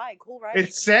 I'm like, "Why? Cool, right?"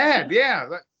 It's sad, yeah.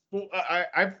 Well,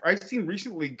 I've seen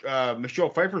recently Michelle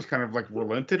Pfeiffer's kind of like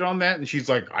relented on that, and she's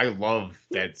like, "I love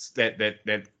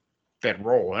that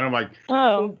role," and I'm like,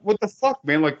 "Oh, what the fuck,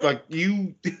 man? Like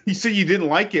you said you didn't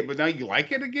like it, but now you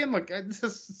like it again? Like this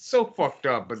is so fucked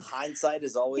up." But hindsight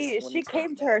is always she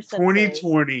came to her senses.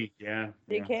 2020, yeah.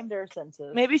 She came to her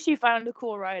senses. Maybe she found a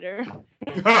cool writer.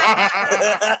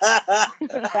 That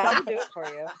would do it for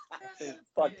you.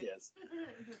 Fuck yes.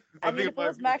 I mean, if it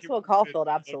was Maxwell Caulfield,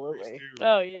 absolutely.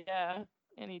 Oh yeah,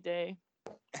 any day.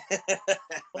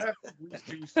 I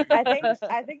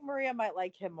think Maria might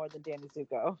like him more than Danny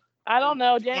Zuko. I don't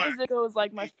know. Danny Zuko was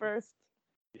like my first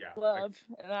love,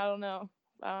 and I don't know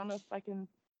if I can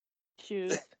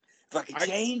choose. If I can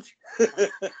change.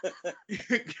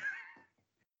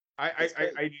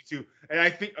 I do too, and I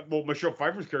think Michelle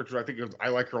Pfeiffer's character, I think I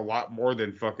like her a lot more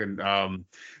than fucking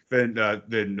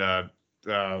than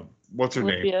what's her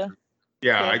name?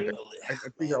 Yeah, I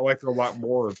think I like her a lot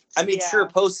more. I mean, sure,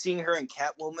 post seeing her in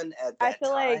Catwoman at that I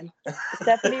feel time. like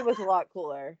Stephanie was a lot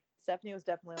cooler. Stephanie was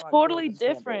definitely a lot Totally cooler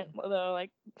than different though. Like,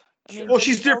 I mean, well,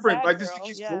 she's no different. bad Like this, girl,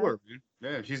 she's yeah. cooler, man.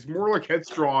 Yeah, she's more like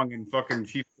headstrong and fucking.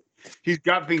 She's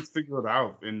got things figured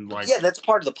out and like. Yeah, that's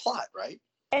part of the plot, right?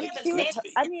 And she was,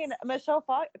 I mean, Michelle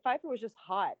Pfeiffer was just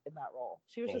hot in that role.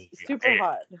 She was just super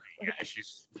hot. Yeah,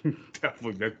 she's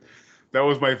definitely that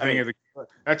was my thing.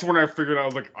 That's when I figured out, I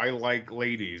was like, I like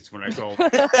ladies when I saw.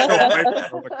 That's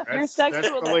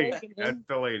the lady. That's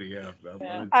the lady. Yeah.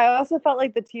 I also felt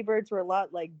like the T-Birds were a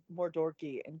lot like more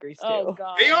dorky in Grease too. Oh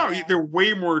god. They are. Yeah. They're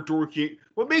way more dorky.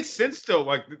 What makes sense though,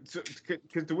 like,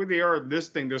 because the way they are in this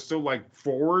thing, they're so like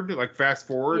forward, like fast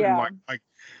forward,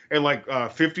 and like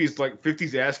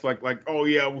 50s esque, like oh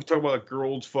yeah, we're talking about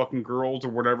like fucking girls or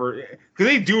whatever. Because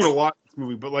they do it a lot in this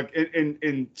movie, but like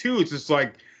in 2, it's just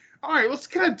like, all right, let's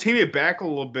kind of tame it back a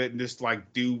little bit and just like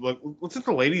let's let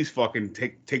the ladies fucking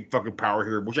take fucking power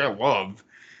here, which I love.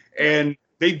 And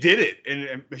they did it.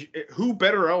 And who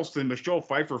better else than Michelle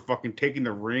Pfeiffer fucking taking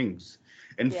the rings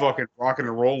and fucking rocking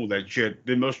and rolling with that shit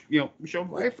than Michelle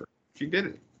Pfeiffer. She did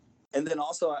it. And then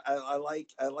also, I like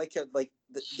how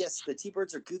yes, the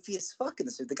T-Birds are goofy as fuck in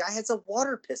this. The guy has a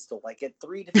water pistol like at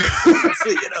 3 different points,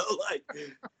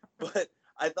 But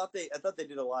I thought they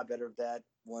did a lot better of that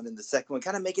one in the second one,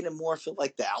 kind of making it more feel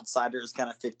like the Outsiders kind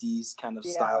of 50s kind of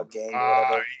style gang. Or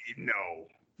whatever. No.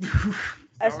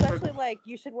 Especially like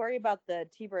you should worry about the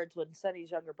T-Birds when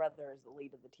Sonny's younger brother is the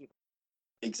lead of the T-Birds.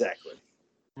 Exactly.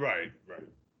 Right.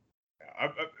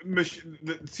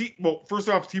 Well, first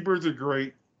off, T-Birds are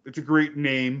great. It's a great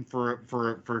name for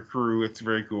a crew. It's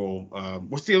very cool.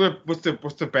 What's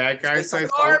the bad guy?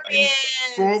 Scorpion.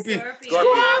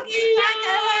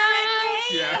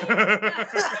 Yeah.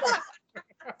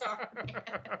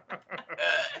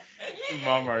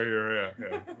 Mom right here,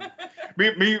 yeah.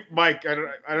 Me, Mike. I don't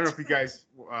know if you guys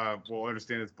will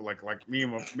understand this, but like me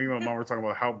and my mom were talking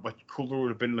about how much cooler it would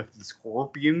have been if the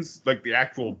Scorpions, like the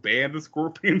actual band of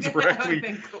Scorpions, were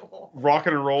actually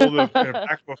rocking and rolling in the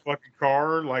back of a fucking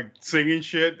car, like singing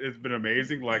shit. It's been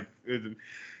amazing. Like,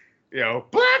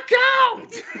 blackout.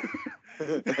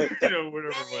 Whatever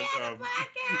it was.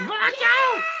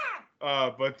 Blackout.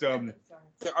 But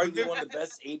they're arguably one of the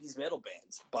best 80s metal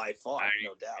bands by far,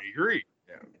 no doubt. I agree.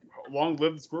 Yeah. Long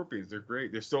live the Scorpions. They're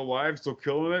great. They're still alive, still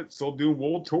killing it, still doing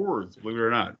world tours, believe it or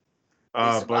not.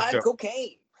 But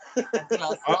cocaine.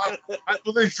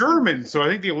 Well, they're German, so I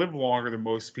think they live longer than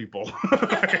most people.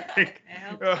 I think.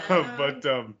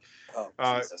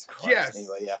 Jesus Christ. Yes.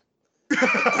 Anyway, yeah.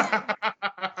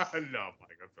 No,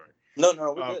 Mike, I'm sorry. No,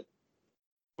 we're good.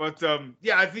 But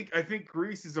I think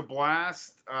Grease is a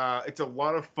blast. It's a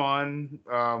lot of fun.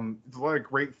 It's a lot of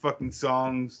great fucking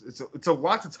songs. It's a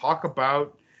lot to talk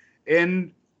about,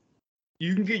 and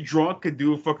you can get drunk and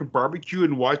do a fucking barbecue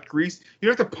and watch Grease. You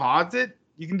don't have to pause it.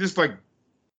 You can just like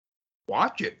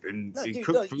watch it and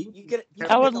cook food.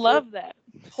 I would love that.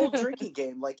 Whole drinking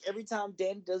game. Like every time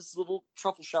Danny does a little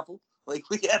truffle shuffle, like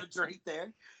we have a drink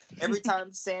there. Every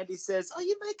time Sandy says, "Oh,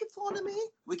 you making fun of me?"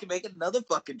 we can make another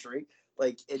fucking drink.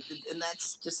 Like, and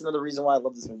that's just another reason why I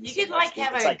love this movie. You could like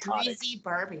have a greasy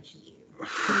barbecue.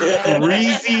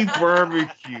 Greasy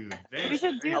barbecue. We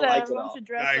should do I that. like it Everyone all. should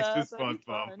dress Nice, up. this That'd be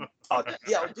fun. fun. Oh,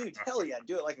 yeah, dude, hell yeah,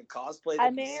 do it like a cosplay. I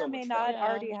That'd be may so or may much not fun.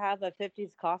 already have a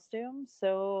 50s costume,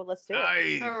 so let's do it.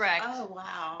 Nice. Correct. Oh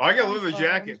wow. I got a leather Fun.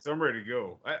 jacket, so I'm ready to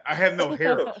go. I have no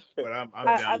hair, but I'm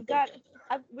down.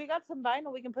 We got some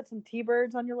vinyl. We can put some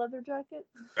T-birds on your leather jacket.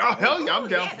 Oh hell yeah, I'm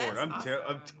down yeah, for it. that's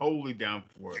I'm totally down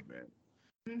for it, man.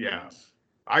 Mhm. Yeah.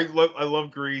 I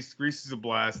love Grease. Grease is a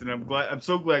blast, and I'm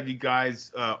so glad you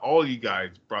guys, all you guys,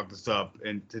 brought this up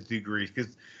and to do Grease,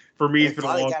 because for me it's been a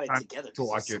Finally long got it time together. to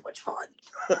watch So it. much fun.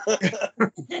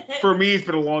 For me, it's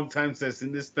been a long time since I've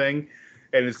seen this thing,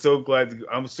 and I'm so glad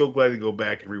to go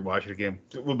back and rewatch it again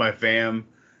with my fam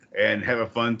and have a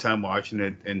fun time watching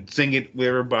it and sing it with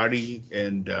everybody.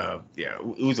 And yeah,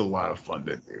 it was a lot of fun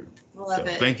to do. Love So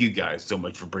it. thank you guys so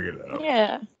much for bringing it up.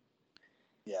 Yeah.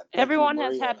 Yeah. thank Everyone you,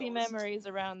 has Maria. happy memories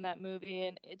around that movie,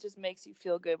 and it just makes you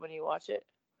feel good when you watch it.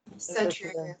 So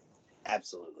true.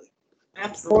 Absolutely.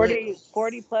 Absolutely.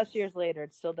 40 plus years later,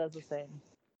 it still does the same.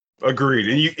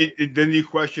 Agreed. And then you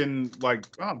question, like,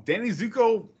 oh, Danny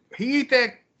Zuko, he ain't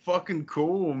that fucking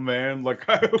cool, man. Like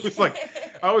I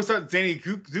always thought Danny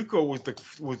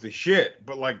Zuko was the shit,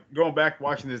 but like going back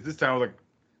watching this time, I was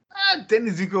like, Danny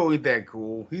Zuko ain't that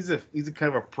cool. He's a kind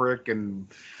of a prick, and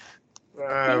He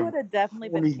would have definitely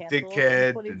been horny canceled dickhead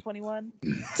in 2021.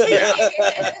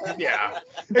 yeah.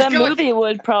 That movie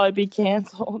would probably be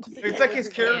canceled. It's like his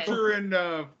character in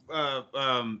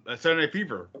Saturday Night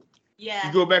Fever. Yeah.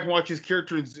 You go back and watch his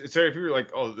character in Saturday Night Fever,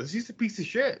 like, oh, he's a piece of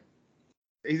shit.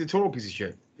 He's a total piece of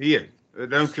shit. He is. I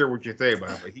don't care what you say about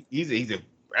him, but he's a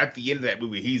at the end of that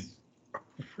movie, he's a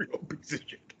real piece of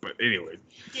shit. But anyway,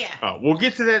 yeah, we'll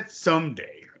get to that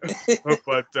someday.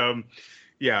 But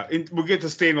yeah, we'll get to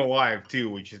Staying Alive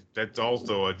too, that's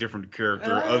also a different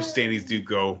character of Danny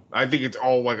Zuko. I think it's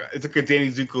like a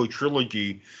Danny Zuko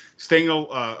trilogy.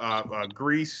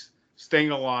 Grease, Staying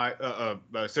Alive,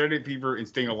 Saturday Night Fever, and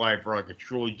Staying Alive are like a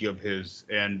trilogy of his,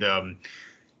 and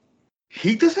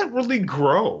he doesn't really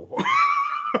grow.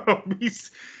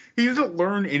 He doesn't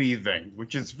learn anything,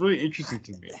 which is really interesting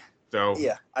to me. So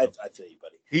yeah, I feel you,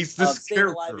 buddy. He's this Staying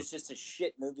character. Alive is just a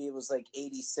shit movie. It was like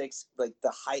 86, like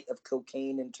the height of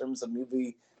cocaine in terms of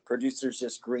movie producers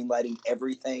just greenlighting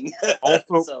everything.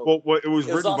 Also, So, it was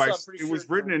written also, by I'm pretty it was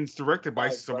sure, written and directed by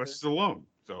his brother. Sylvester Stallone.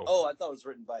 So Oh, I thought it was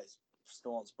written by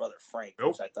Stallone's brother Frank,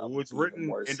 nope, which I thought it was was written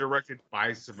even worse. and directed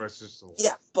by Sylvester Stallone.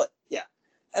 Yeah, but yeah,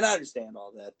 and I understand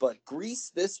all that. But Grease,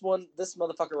 this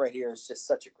motherfucker right here is just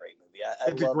such a great movie.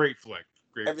 I It's love a great flick.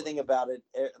 Great everything about it.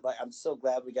 Like, I'm so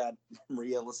glad we got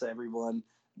Maria, Alyssa, everyone,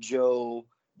 Joe,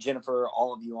 Jennifer,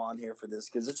 all of you on here for this,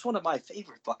 because it's one of my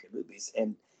favorite fucking movies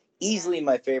and easily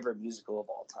my favorite musical of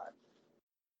all time.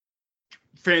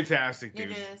 Fantastic,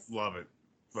 dude. It is. Love it.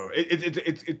 Love it.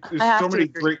 It's I there's have so to many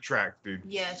agree. great tracks, dude.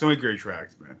 Yes. So many great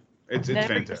tracks, man. It's Never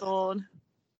fantastic. gets old.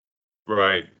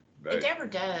 Right. It never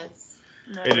does.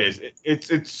 It is.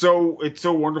 It's so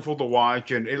wonderful to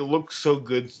watch, and it looks so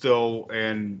good still,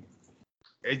 and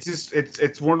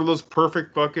it's one of those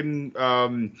perfect fucking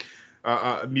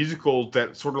musicals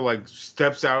that sort of like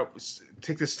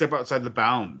takes a step outside the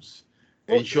bounds.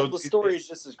 Well, And shows the story is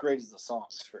just as great as the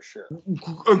songs, for sure.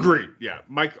 Agreed. Yeah,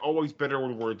 Mike always better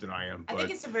with words than I am. I But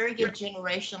think it's a very good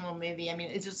generational movie. I mean,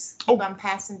 it just Oh. keep on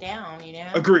passing down, you know?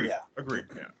 agreed. Yeah. Agreed.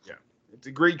 Yeah. It's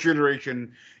a great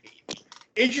generation.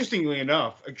 Interestingly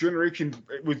enough, a generation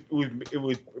it was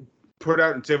put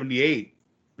out in '78.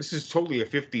 This is totally a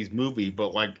 '50s movie,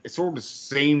 but like it's sort of the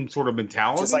same sort of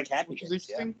mentality. Just like Happy which is Days,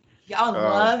 yeah. interesting. Y'all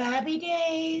love Happy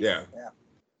Days. Yeah. Yeah.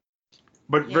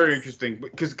 But very Yes. interesting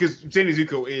because Danny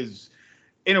Zuko is,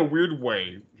 in a weird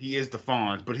way, he is the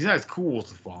Fonz, but he's not as cool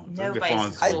as the Fonz. I think the Nobody's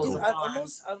Fonz is I cool. cool. do. I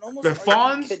almost The argue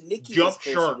Fonz Kaneki is jump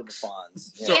closer sharks. To the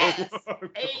Fonz. So-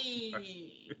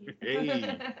 Hey.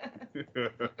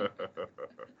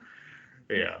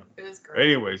 Yeah. It was great.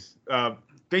 Anyways,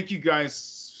 thank you guys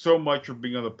so much for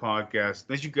being on the podcast.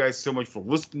 Thank you guys so much for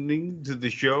listening to the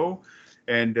show.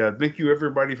 And thank you,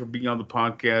 everybody, for being on the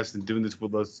podcast and doing this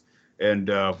with us. And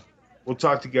we'll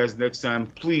talk to you guys next time.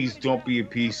 Please don't be a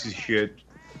piece of shit.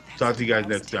 Talk to you guys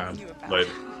next time.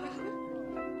 Later.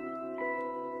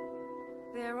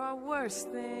 There are worse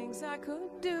things I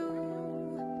could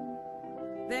do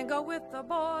than go with a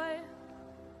boy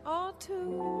or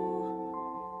two.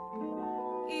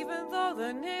 Even though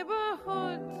the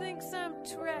neighborhood thinks I'm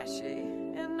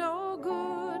trashy and no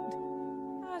good,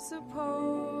 I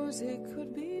suppose it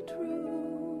could be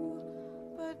true.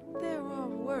 But there are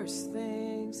worse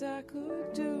things I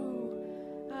could do.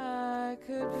 I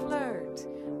could flirt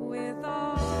with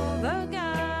all the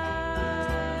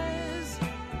guys,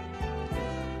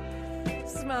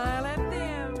 smile at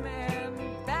them and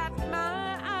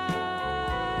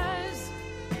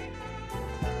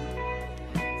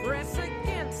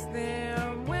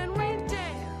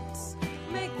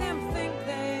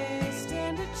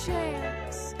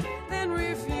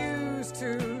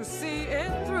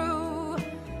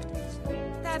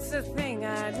That's the thing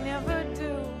I'd never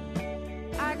do.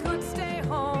 I could stay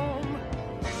home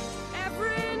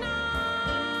every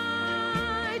night,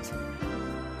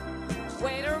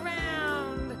 wait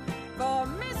around for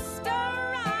Mr.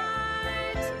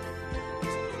 Right,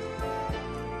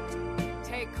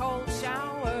 take cold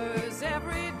showers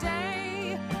every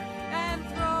day, and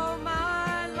throw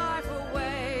my life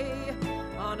away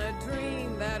on a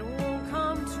dream that won't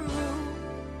come true.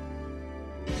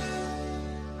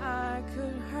 I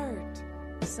could hurt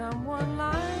someone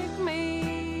like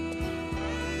me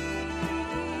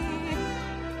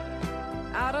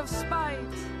out of spite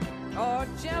or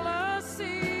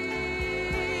jealousy.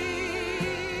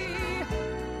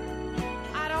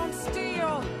 I don't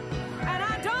steal and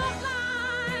I don't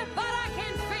lie, but I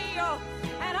can feel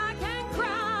and I can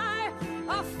cry,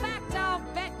 a fact I'll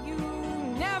bet you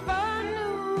never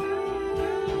knew.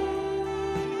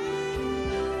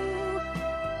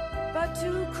 But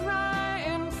to cry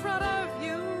in front of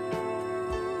you,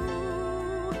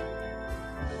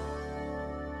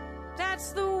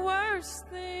 that's the worst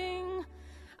thing